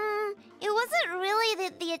 It wasn't really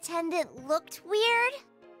that the attendant looked weird.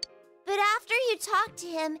 But after you talked to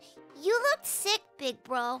him, you looked sick, big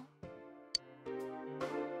bro.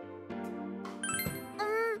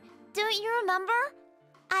 Don't you remember?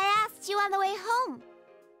 I asked you on the way home.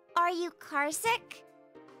 Are you car sick?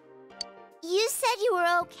 You said you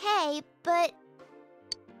were okay, but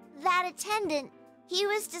that attendant, he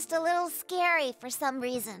was just a little scary for some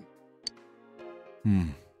reason.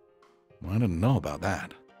 Well, I didn't know about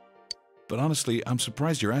that. But honestly, I'm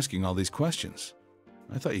surprised you're asking all these questions.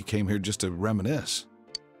 I thought you came here just to reminisce.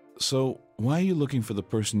 So, why are you looking for the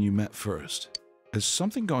person you met first? Is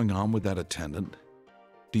something going on with that attendant?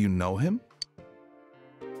 Do you know him?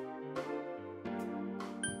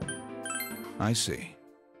 I see.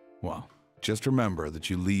 Well, just remember that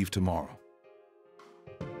you leave tomorrow.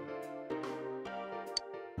 I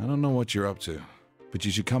don't know what you're up to, but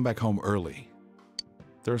you should come back home early.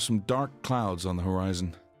 There are some dark clouds on the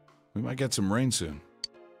horizon. We might get some rain soon.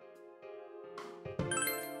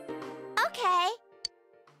 Okay.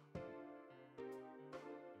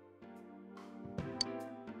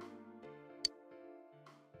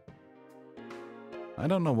 I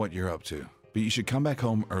don't know what you're up to, but you should come back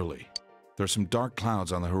home early. There are some dark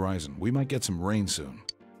clouds on the horizon. We might get some rain soon.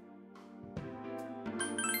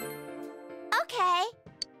 Okay.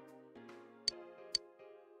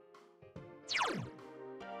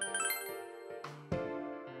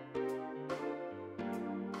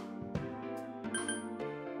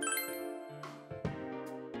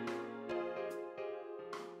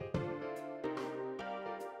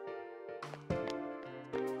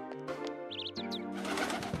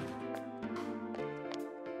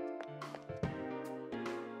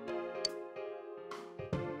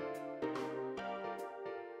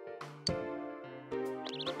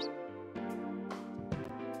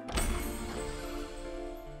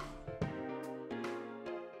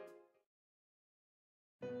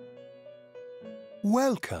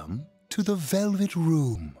 Welcome to the Velvet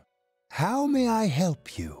Room. How may I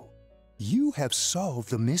help you? You have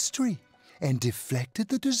solved the mystery and deflected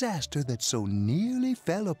the disaster that so nearly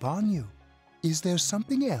fell upon you. Is there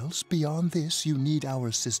something else beyond this you need our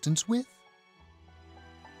assistance with?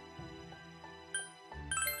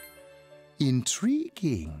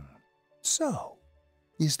 Intriguing. So,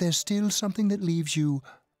 is there still something that leaves you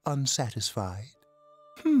unsatisfied?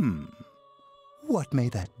 What may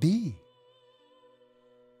that be?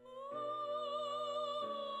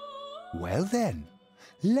 Well then,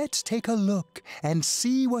 let's take a look and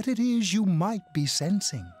see what it is you might be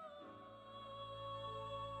sensing.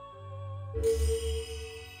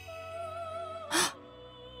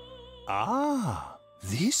 Ah,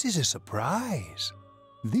 this is a surprise.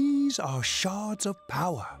 These are shards of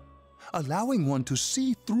power, allowing one to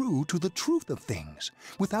see through to the truth of things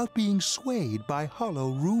without being swayed by hollow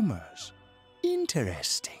rumors.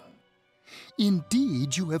 Interesting.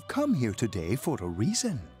 Indeed, you have come here today for a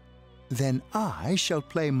reason. Then I shall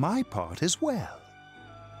play my part as well.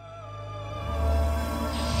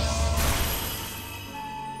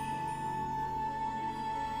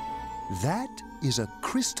 That is a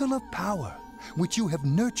crystal of power, which you have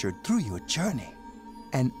nurtured through your journey.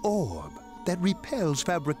 An orb that repels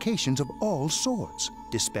fabrications of all sorts,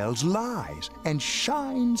 dispels lies, and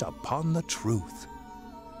shines upon the truth.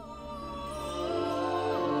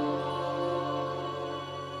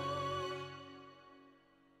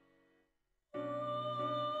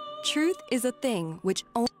 Truth is a thing which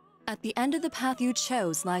only at the end of the path you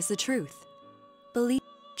chose lies the truth. Believe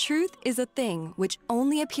truth is a thing which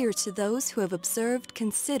only appears to those who have observed,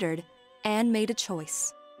 considered, and made a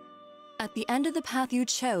choice. At the end of the path you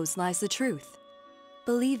chose lies the truth.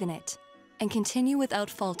 Believe in it and continue without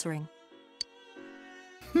faltering.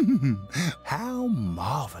 How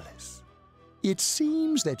marvelous! It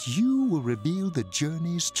seems that you will reveal the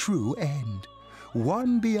journey's true end,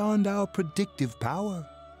 one beyond our predictive power.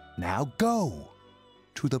 Now go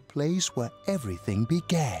to the place where everything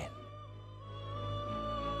began.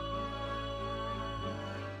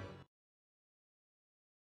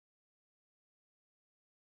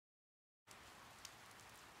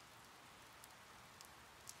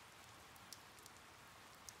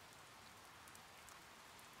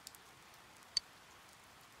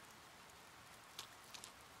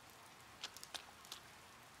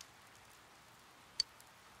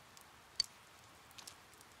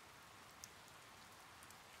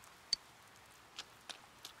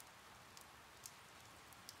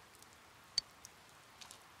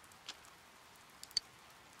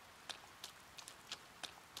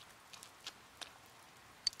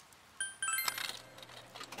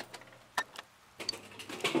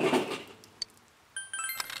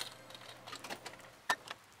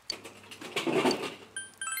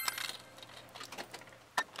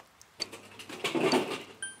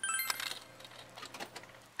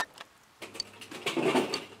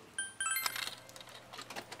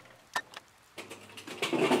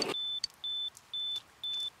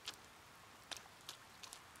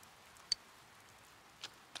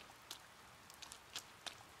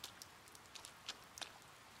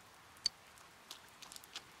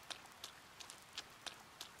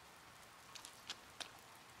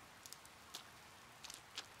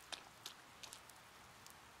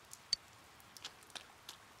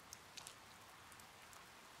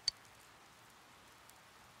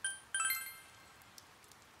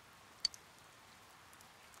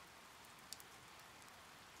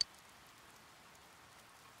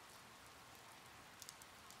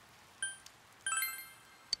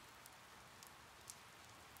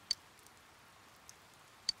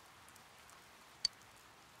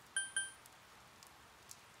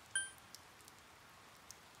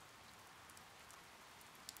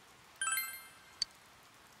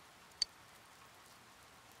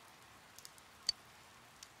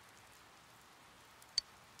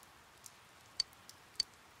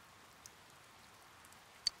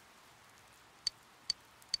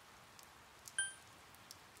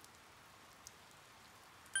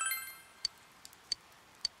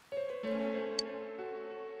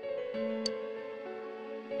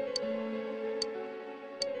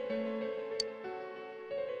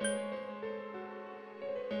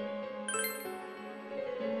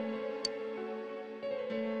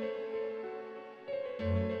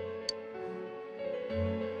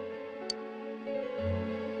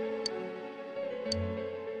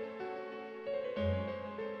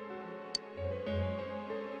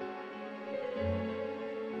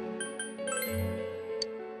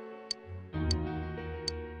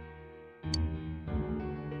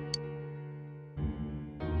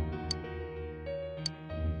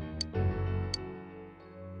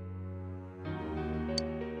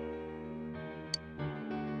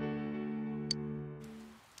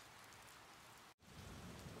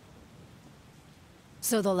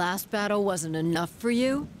 So the last battle wasn't enough for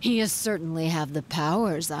you? You certainly have the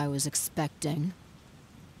powers I was expecting.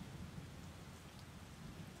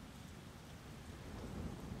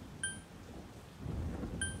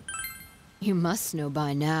 You must know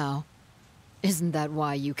by now. Isn't that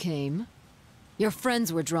why you came? Your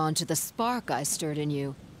friends were drawn to the spark I stirred in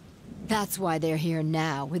you. That's why they're here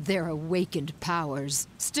now, with their awakened powers.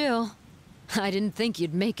 Still, I didn't think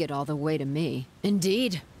you'd make it all the way to me.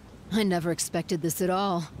 Indeed. I never expected this at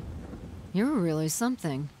all. You're really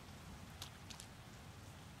something.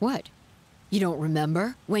 What? You don't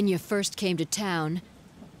remember? When you first came to town,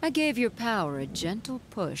 I gave your power a gentle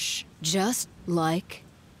push. Just like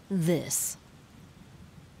this.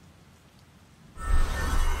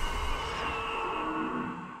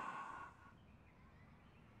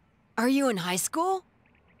 Are you in high school?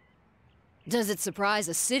 Does it surprise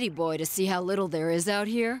a city boy to see how little there is out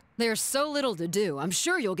here? There's so little to do, I'm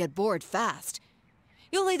sure you'll get bored fast.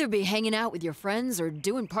 You'll either be hanging out with your friends or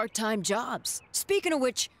doing part-time jobs. Speaking of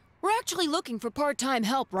which, we're actually looking for part-time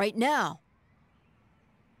help right now.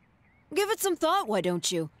 Give it some thought, why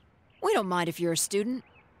don't you? We don't mind if you're a student.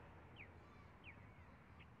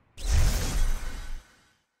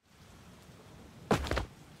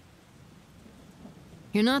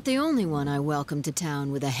 You're not the only one I welcomed to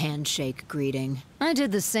town with a handshake greeting. I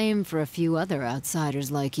did the same for a few other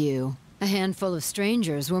outsiders like you. A handful of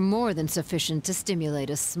strangers were more than sufficient to stimulate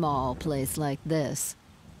a small place like this.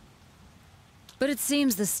 But it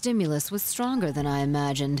seems the stimulus was stronger than I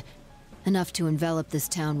imagined. Enough to envelop this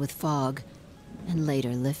town with fog, and later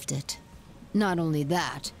lift it. Not only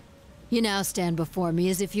that, you now stand before me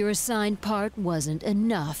as if your assigned part wasn't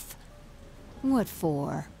enough. What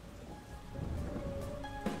for?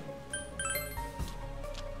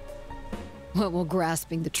 What will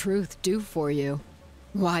grasping the truth do for you?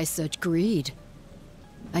 Why such greed?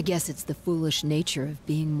 I guess it's the foolish nature of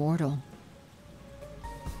being mortal.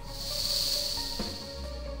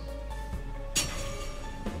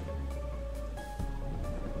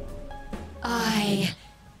 I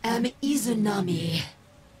am Izanami.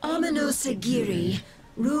 Aminosagiri,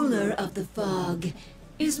 ruler of the fog,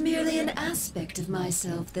 is merely an aspect of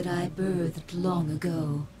myself that I birthed long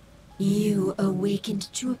ago. You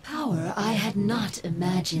awakened to a power I had not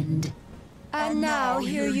imagined. And now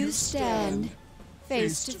here you stand,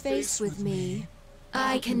 face to face with me.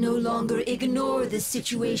 I can no longer ignore this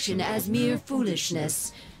situation as mere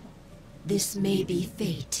foolishness. This may be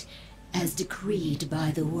fate, as decreed by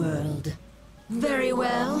the world. Very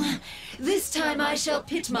well. This time I shall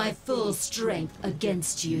pit my full strength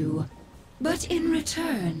against you. But in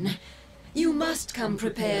return, you must come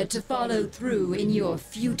prepared to follow through in your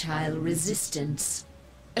futile resistance.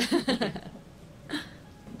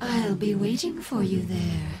 I'll be waiting for you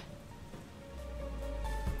there.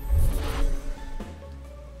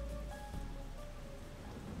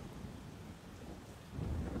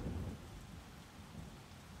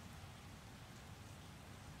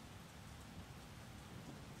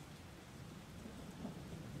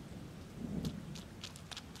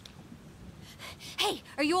 Hey,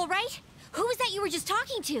 are you all right? Who was that you were just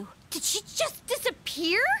talking to? Did she just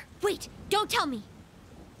disappear? Wait, don't tell me.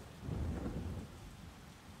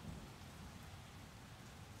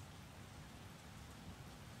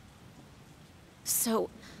 So,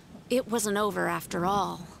 it wasn't over after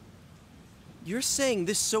all. You're saying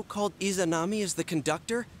this so-called Izanami is the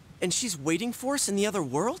conductor, and she's waiting for us in the other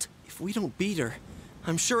world? If we don't beat her,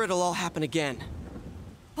 I'm sure it'll all happen again.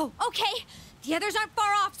 Oh, okay. The others aren't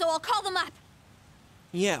far off, so I'll call them up.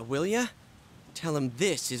 Yeah, will ya? Tell him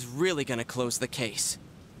this is really gonna close the case.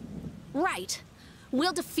 Right.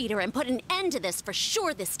 We'll defeat her and put an end to this for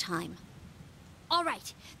sure this time. All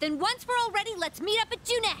right, then once we're all ready, let's meet up at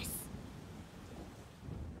Junes.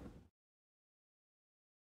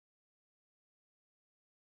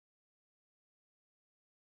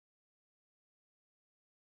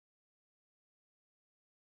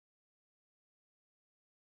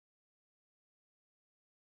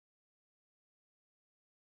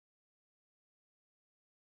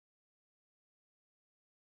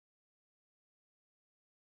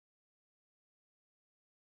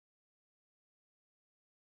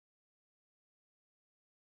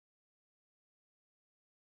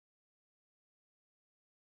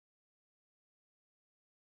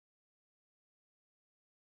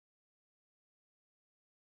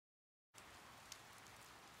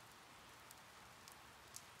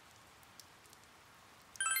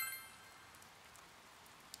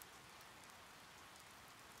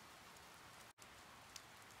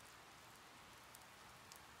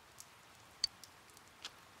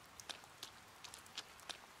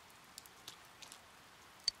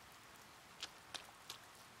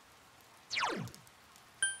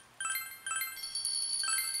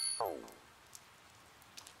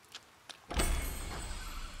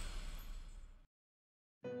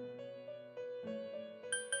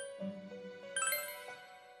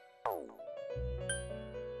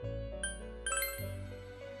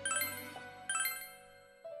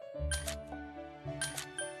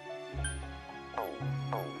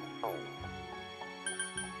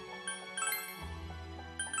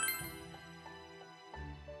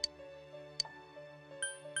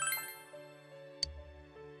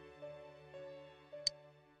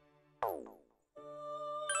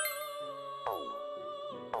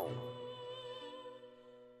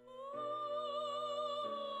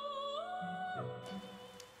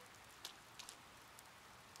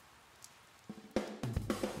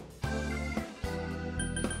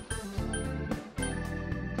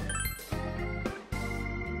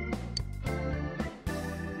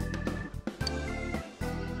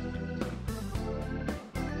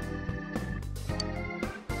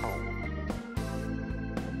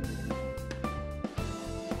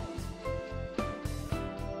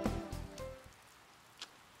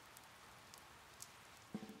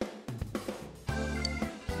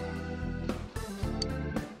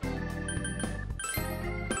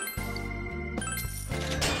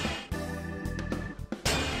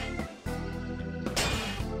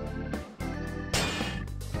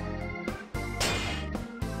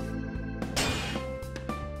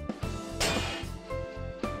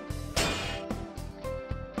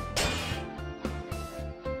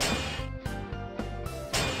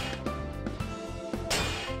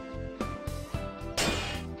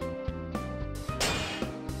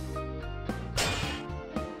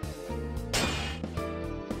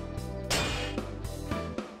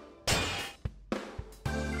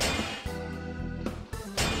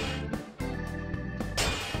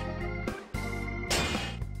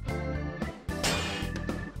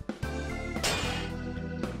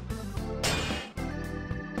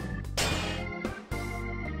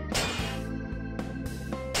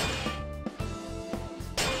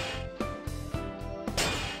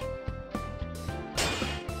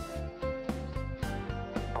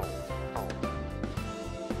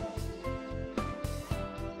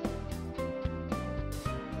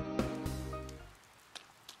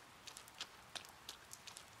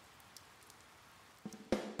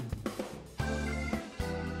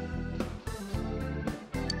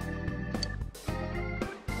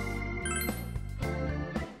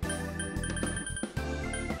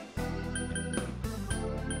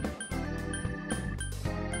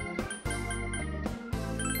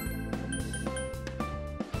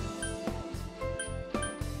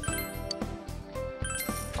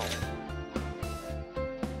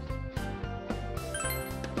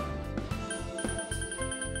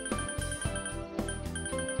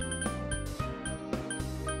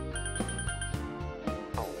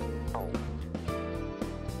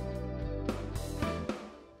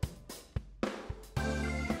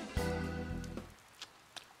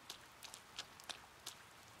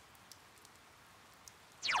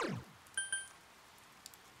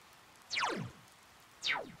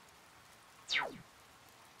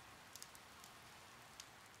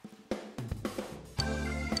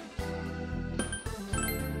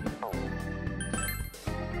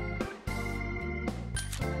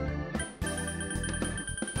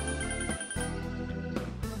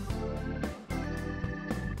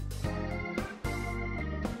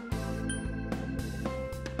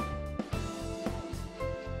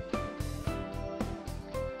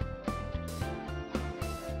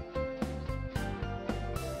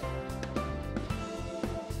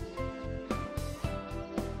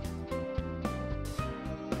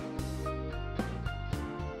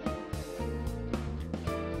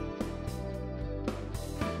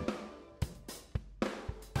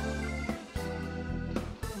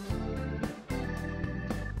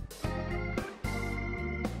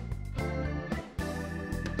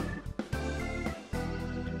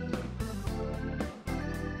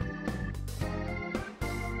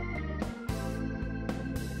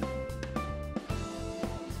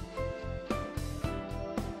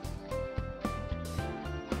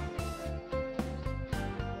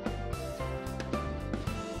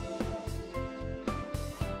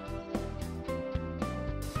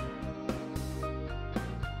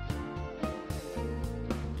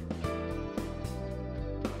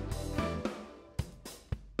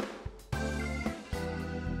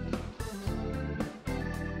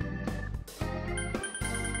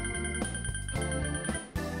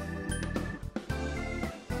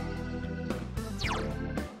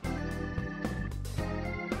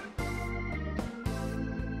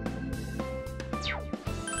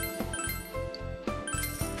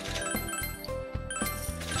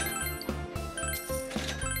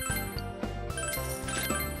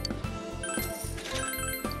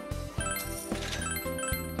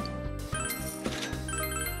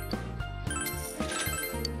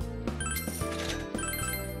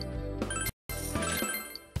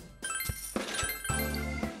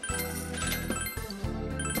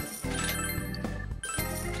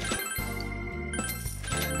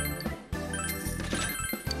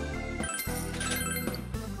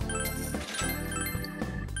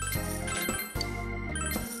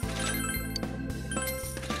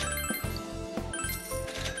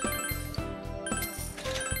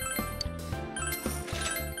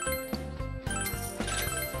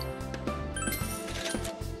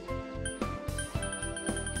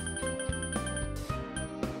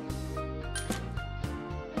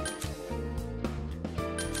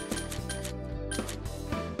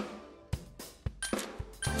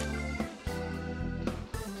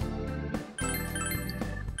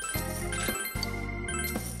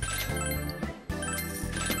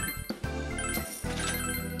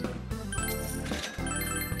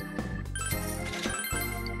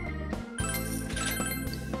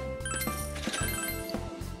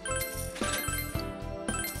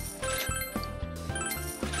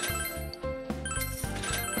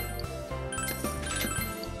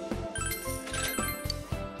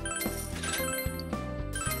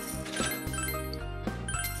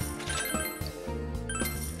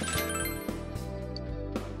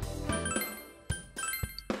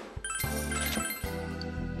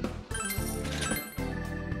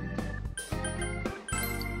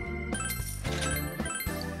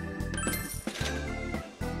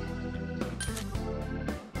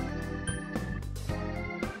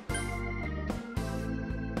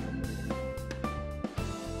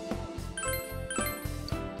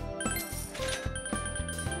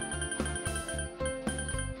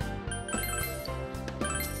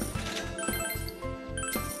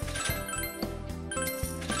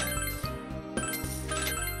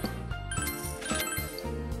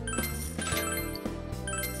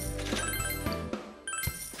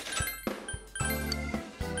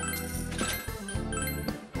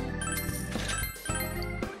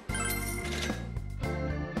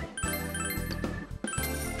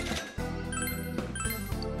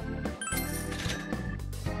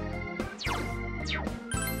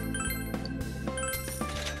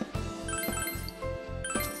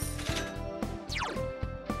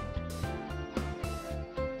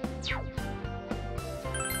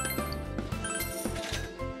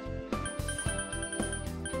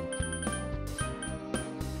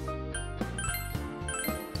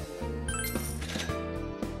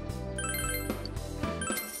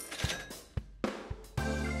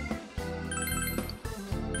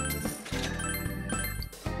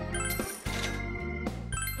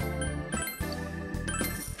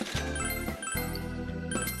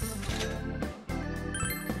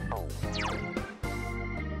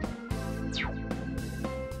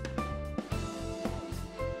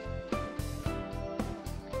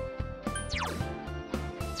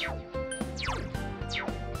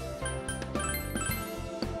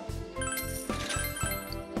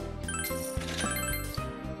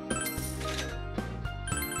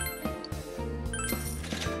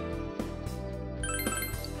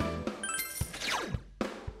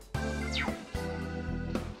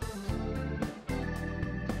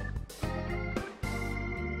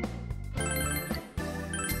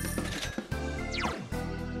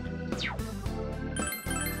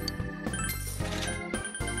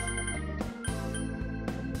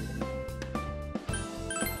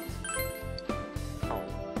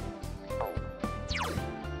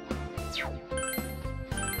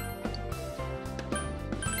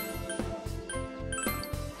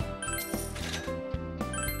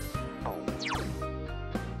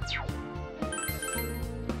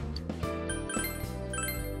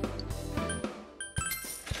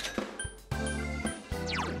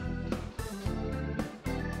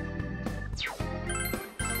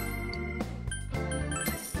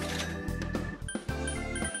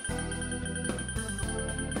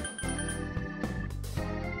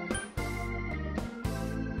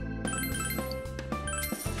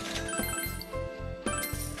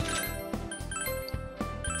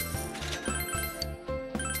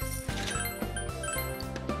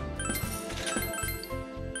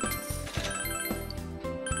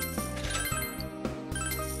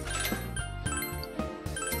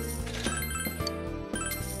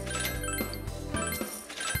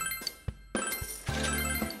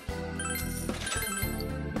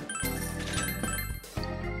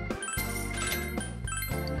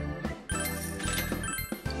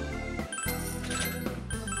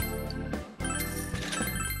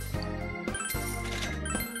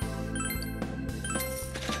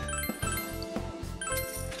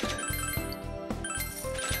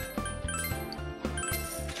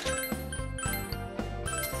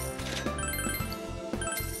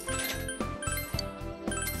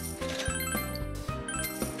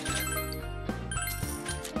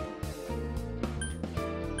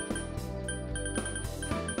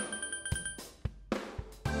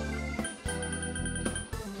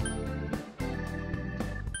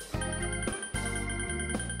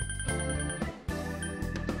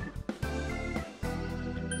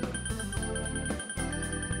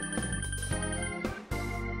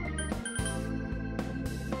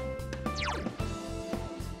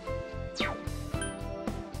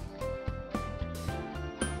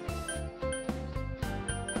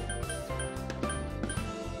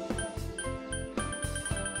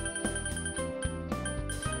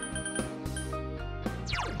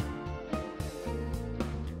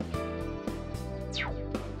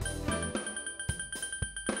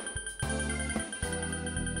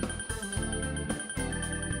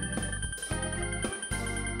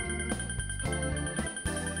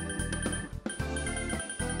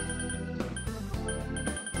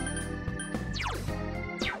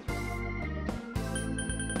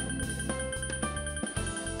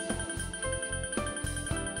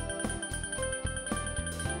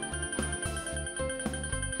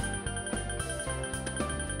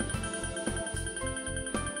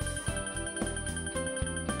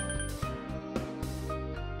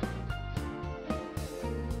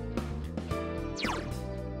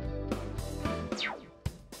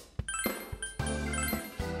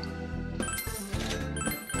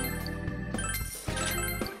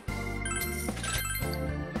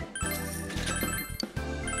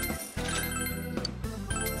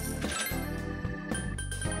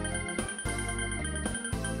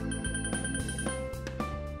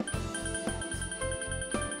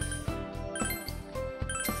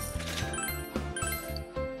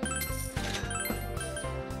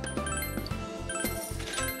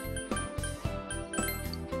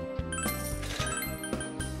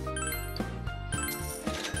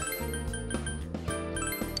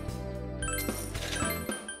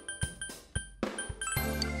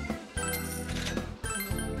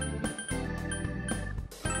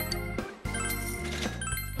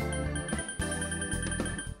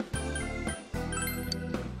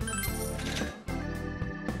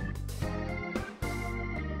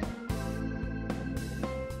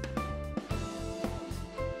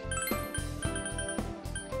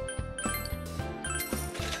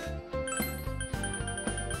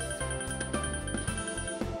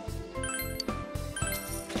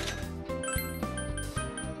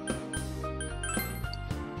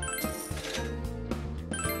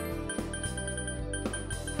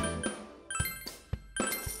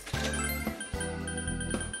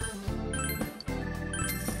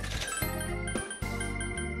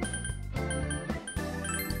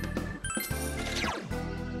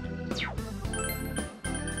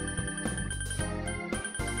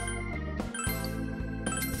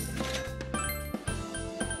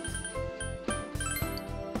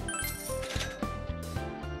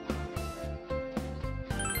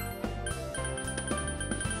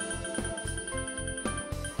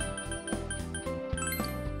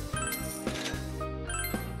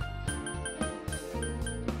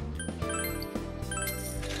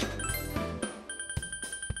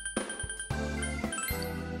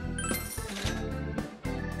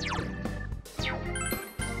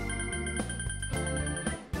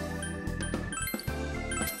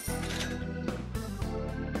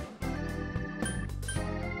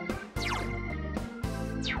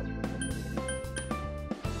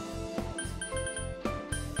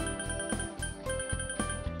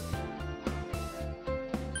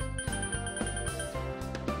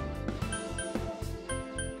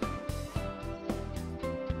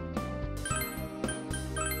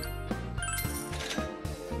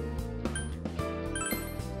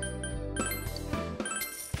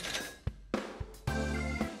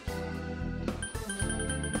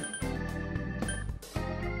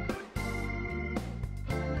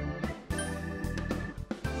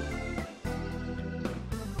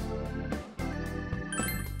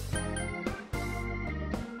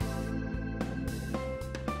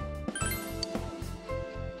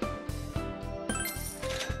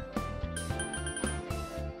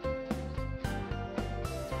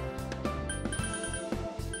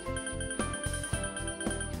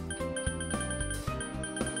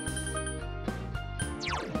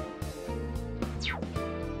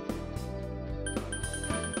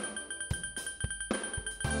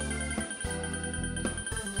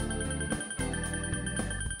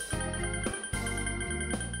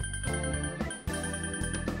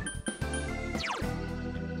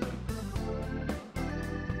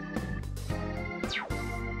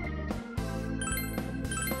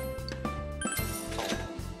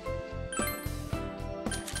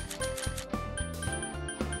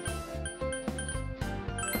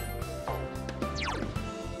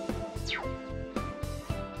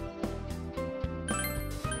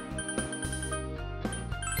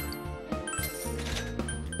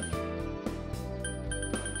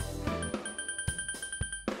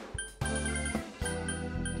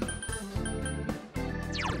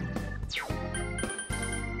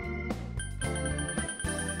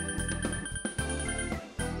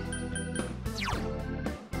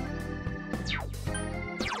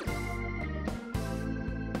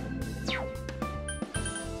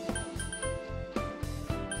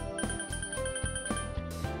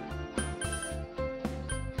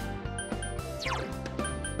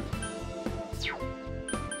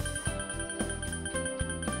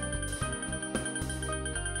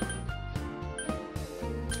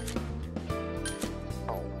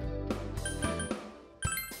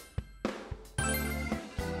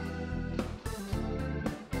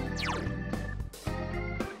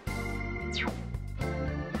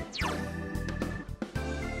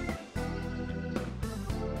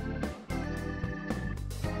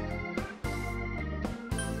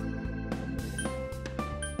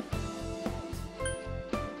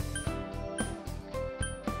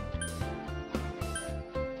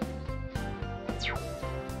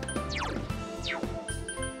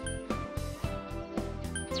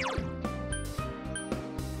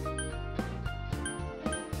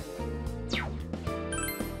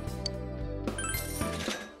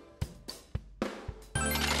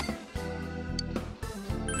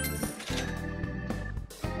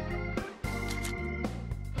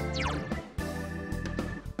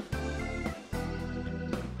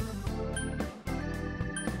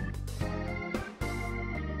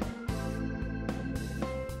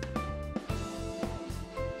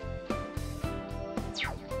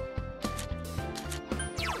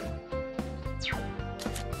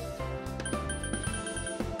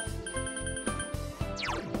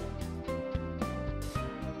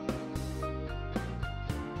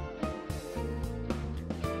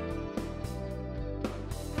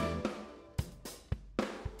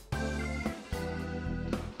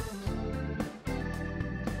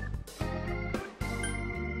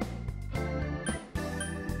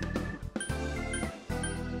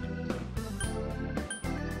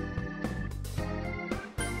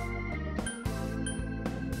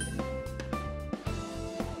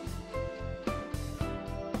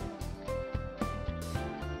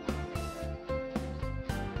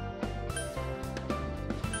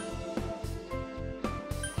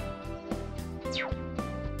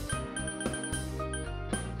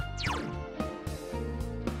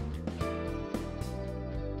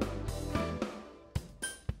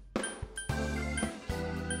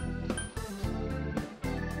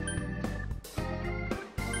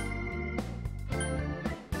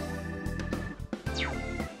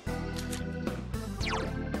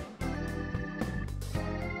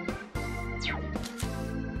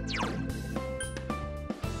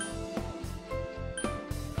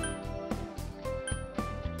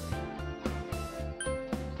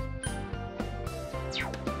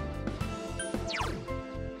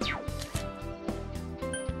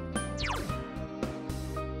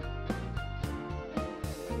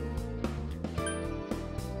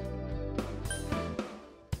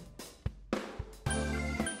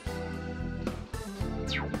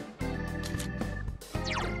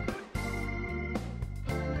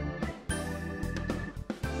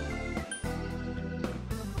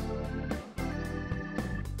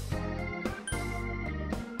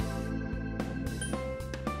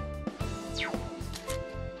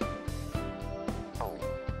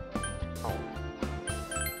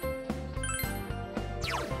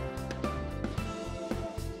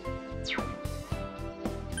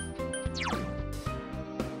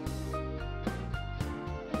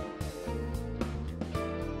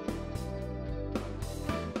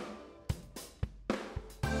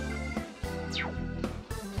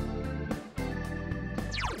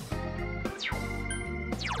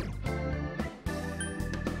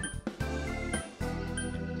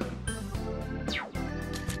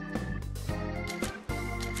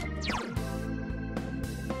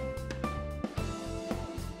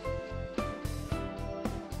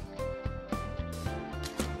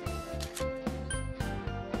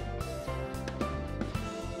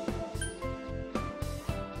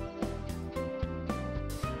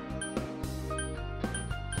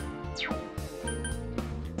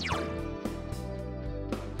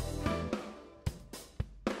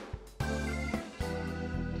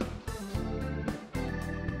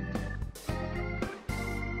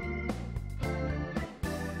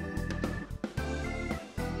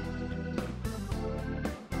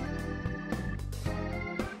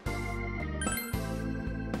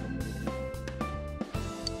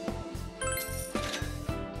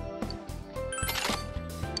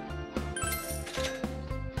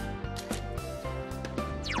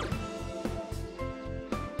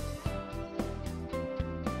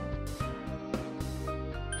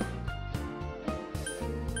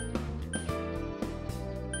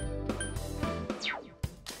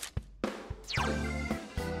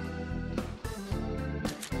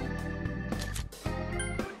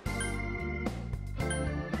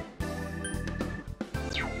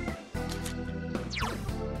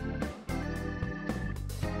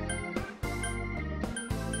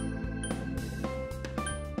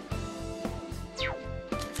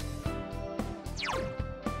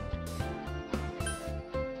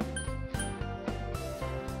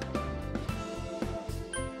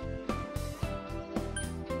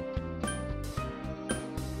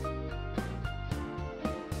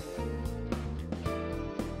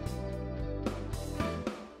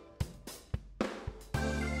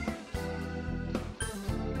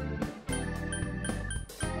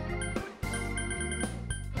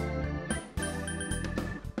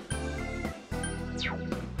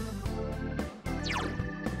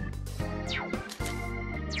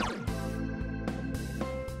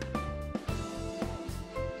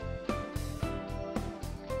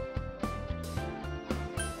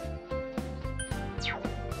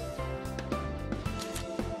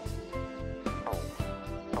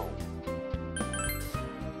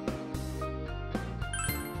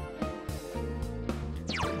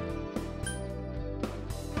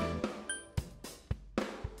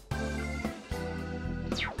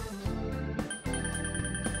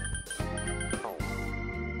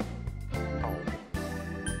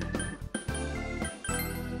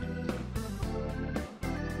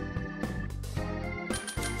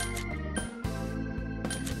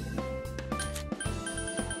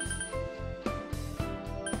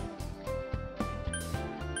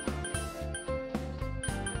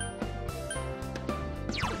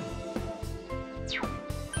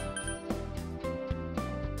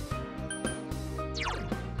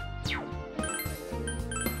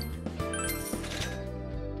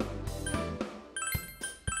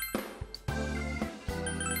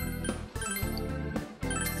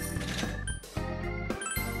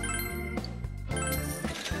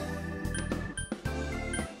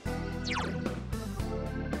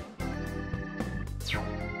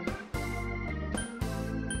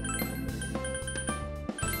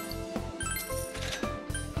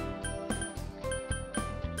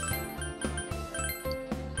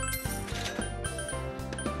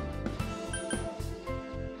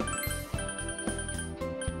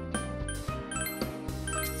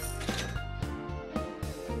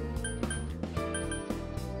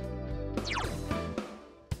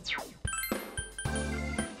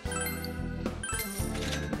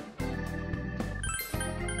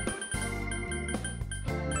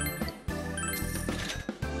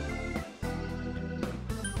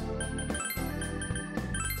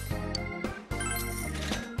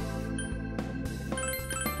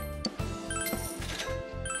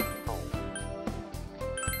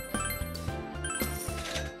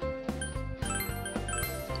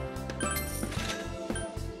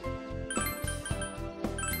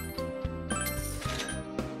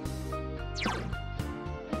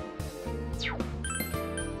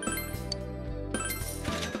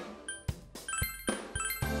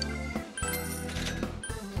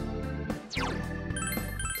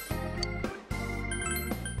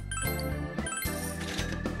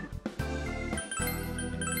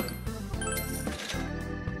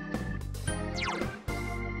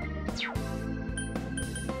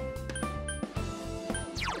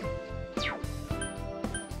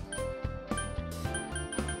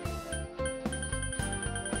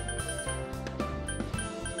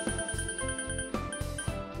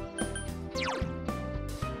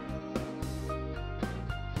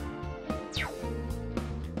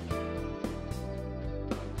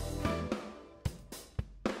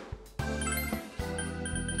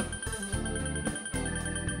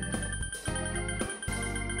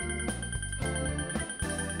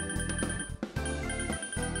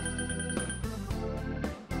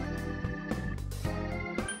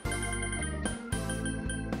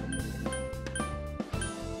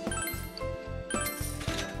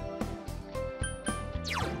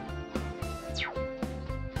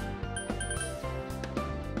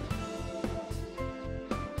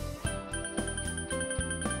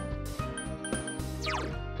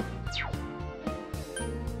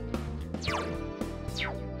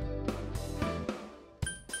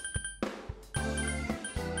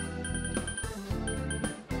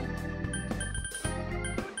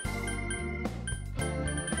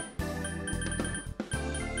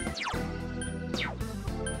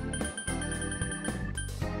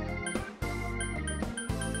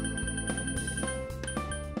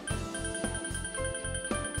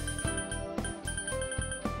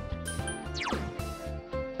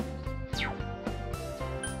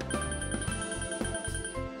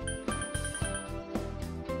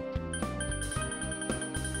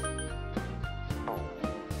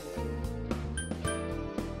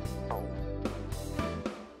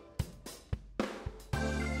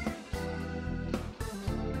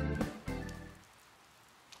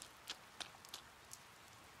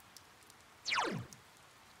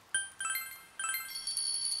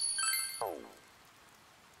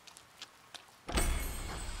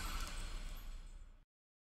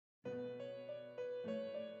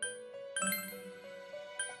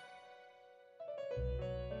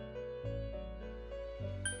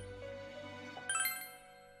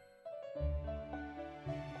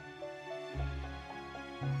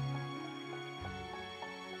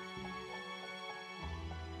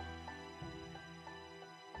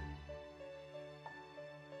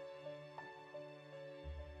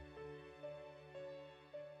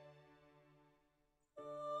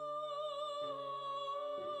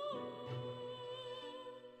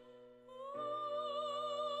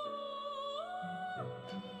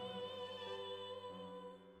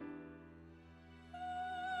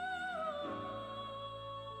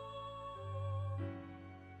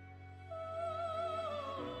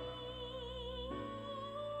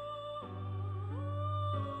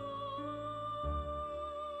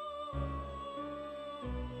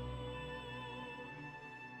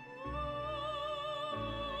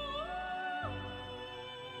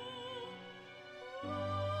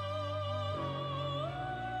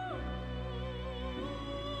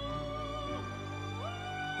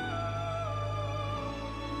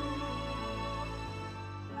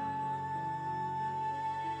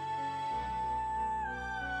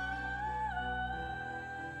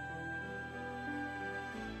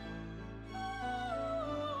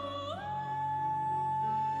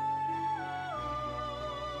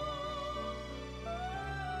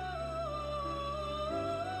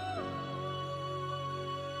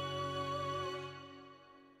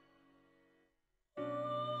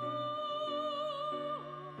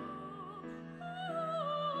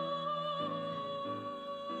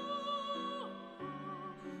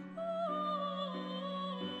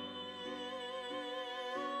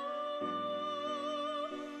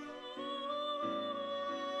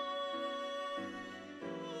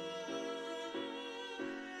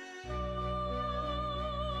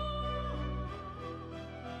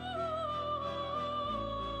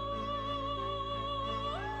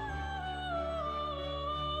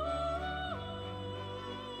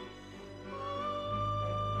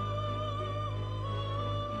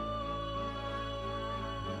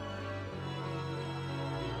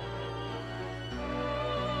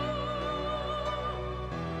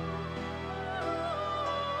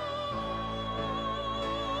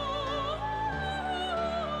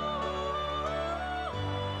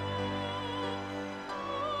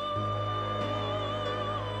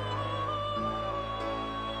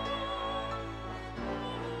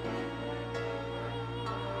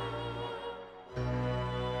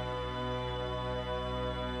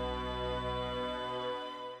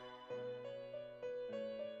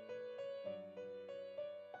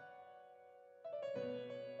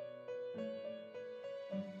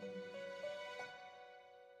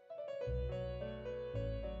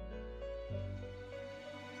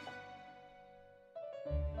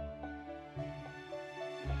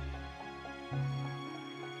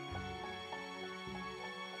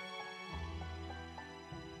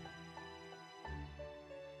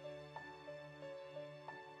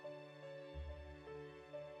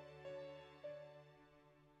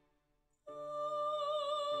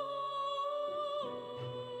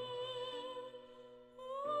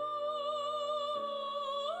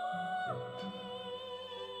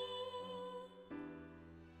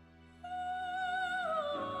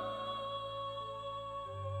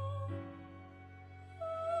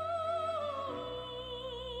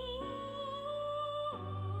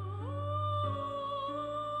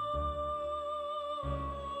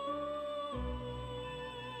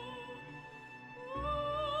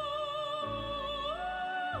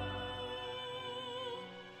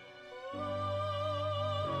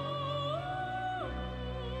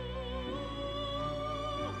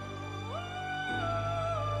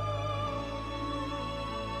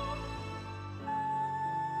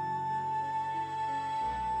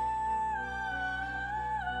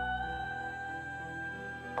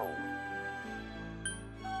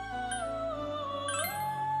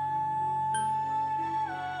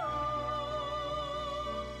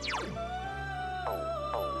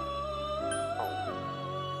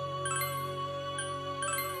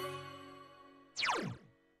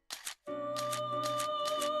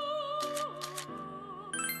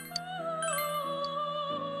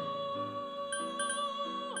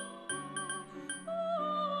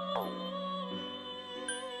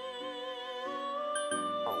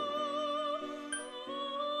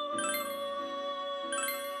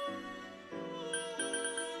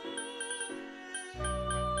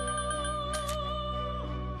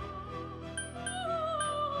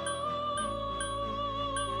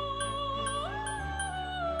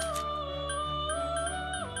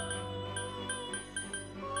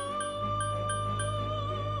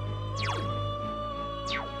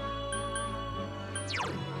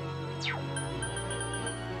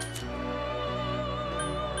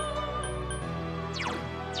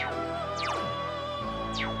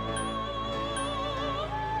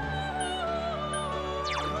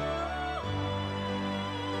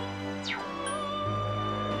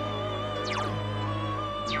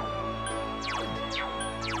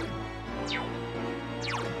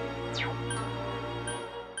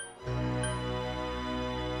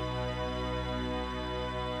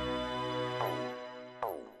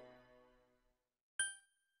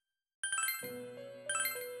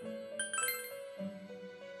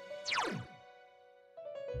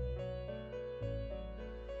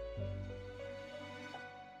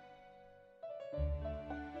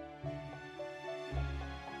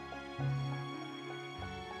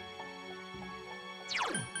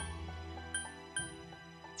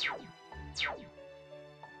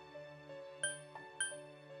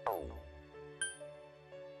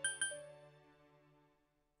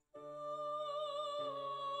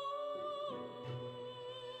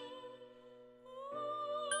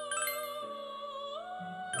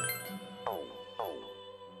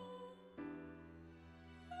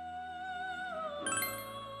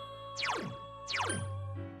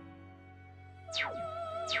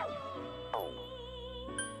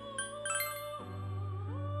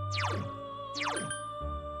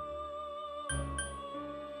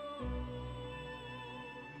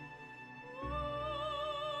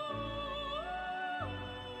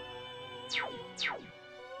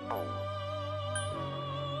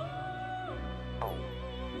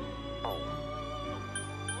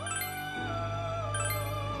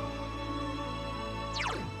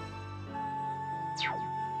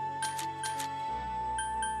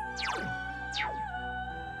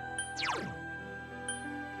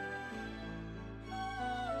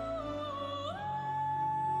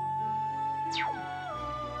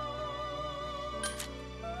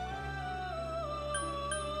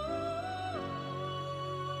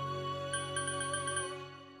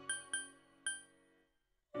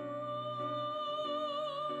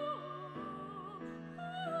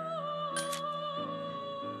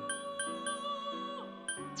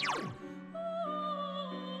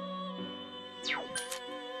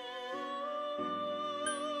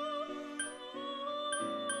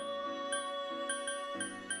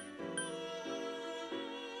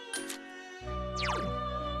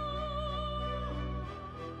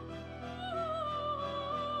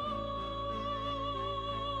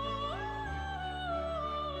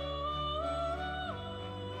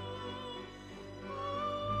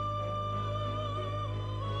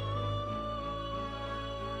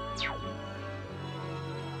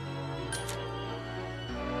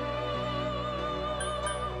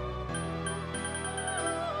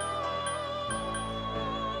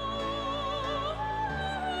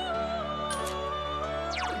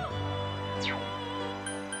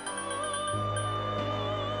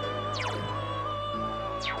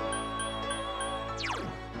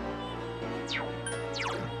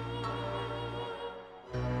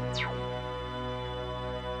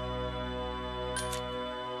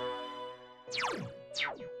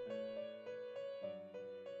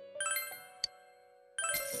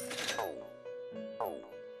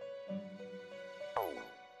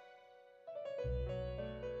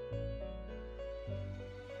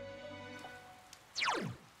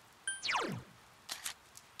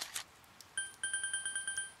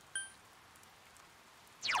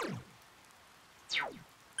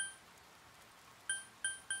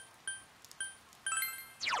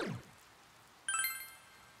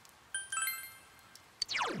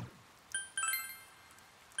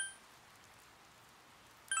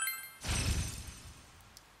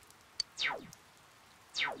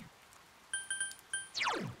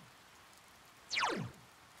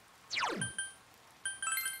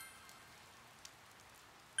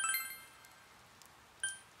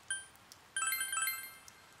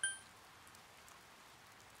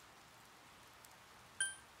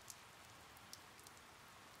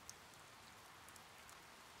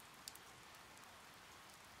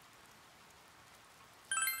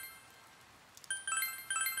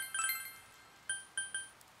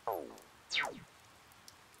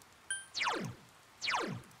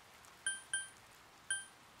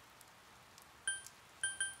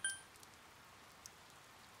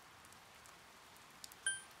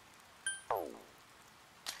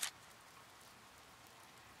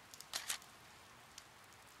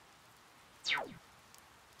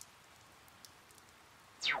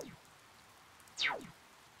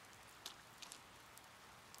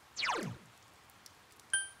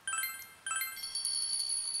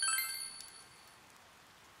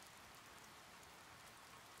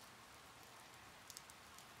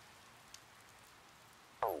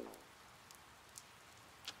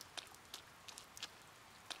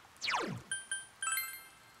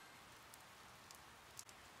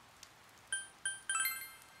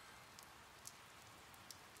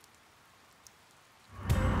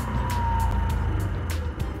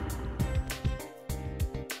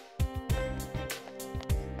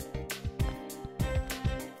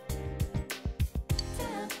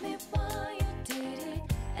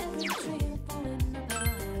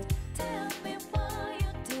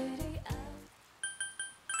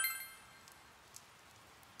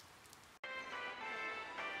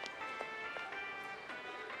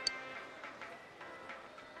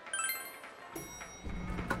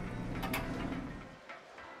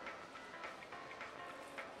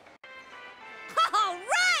 All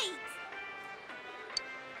right!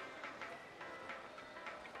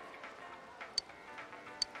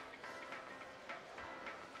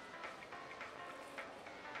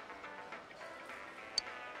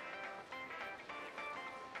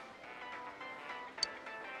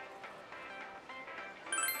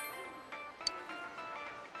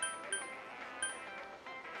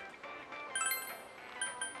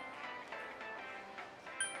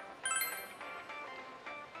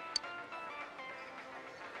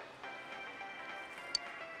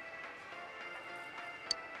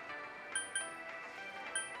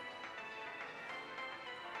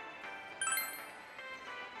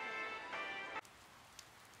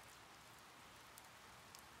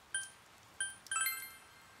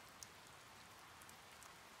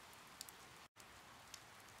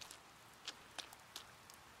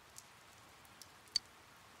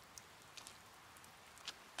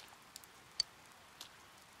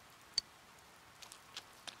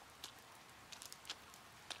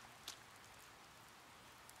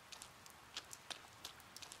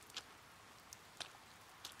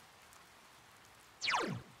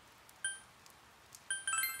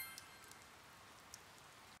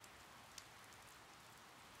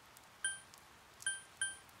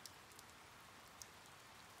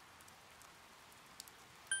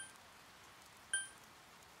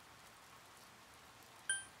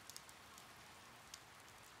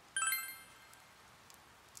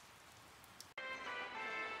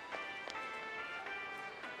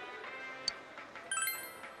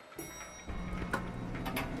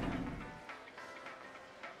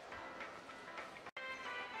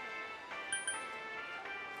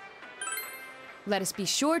 Let us be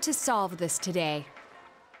sure to solve this today.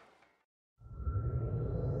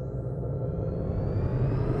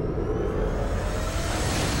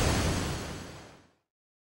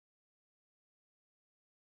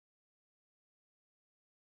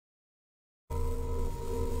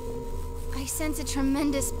 I sense a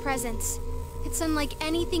tremendous presence. It's unlike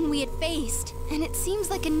anything we had faced, and it seems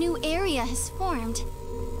like a new area has formed.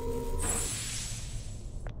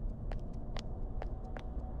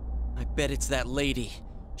 I bet it's that lady.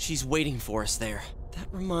 She's waiting for us there. That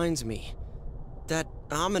reminds me. That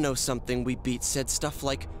Amino something we beat said stuff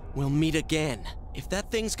like, "We'll meet again." If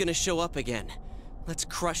that thing's gonna show up again, let's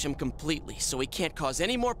crush him completely so he can't cause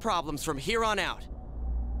any more problems from here on out.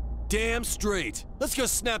 Damn straight. Let's go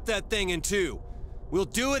snap that thing in two. We'll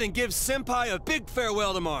do it and give Senpai a big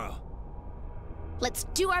farewell tomorrow. Let's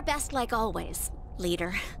do our best like always,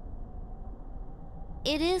 leader.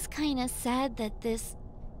 It is kinda sad that this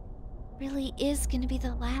really is gonna be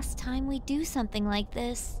the last time we do something like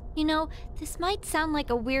this. You know, this might sound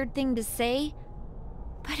like a weird thing to say,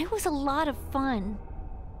 but it was a lot of fun.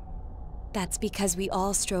 That's because we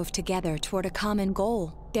all strove together toward a common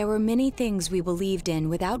goal. There were many things we believed in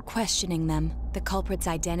without questioning them. The culprit's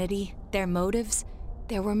identity, their motives.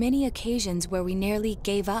 There were many occasions where we nearly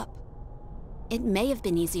gave up. It may have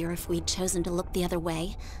been easier if we'd chosen to look the other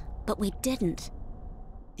way, but we didn't.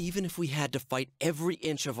 Even if we had to fight every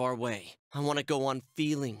inch of our way, I want to go on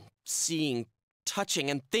feeling, seeing, touching,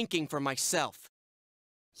 and thinking for myself.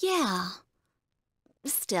 Yeah.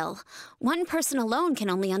 Still, one person alone can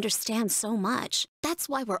only understand so much. That's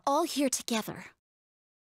why we're all here together.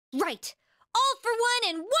 Right! All for one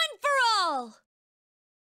and one for all!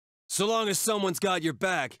 So long as someone's got your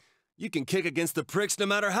back, You can kick against the pricks no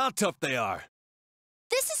matter how tough they are.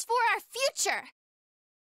 This is for our future!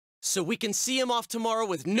 So we can see him off tomorrow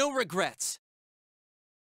with no regrets.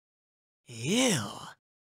 Ew.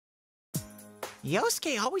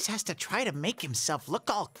 Yosuke always has to try to make himself look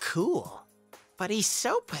all cool. But he's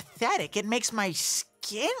so pathetic, it makes my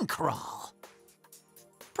skin crawl.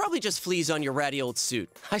 Probably just fleas on your ratty old suit.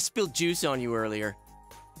 I spilled juice on you earlier.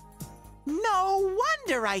 No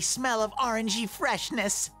wonder I smell of orangey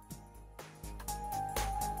freshness.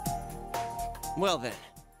 Well then,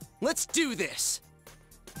 let's do this!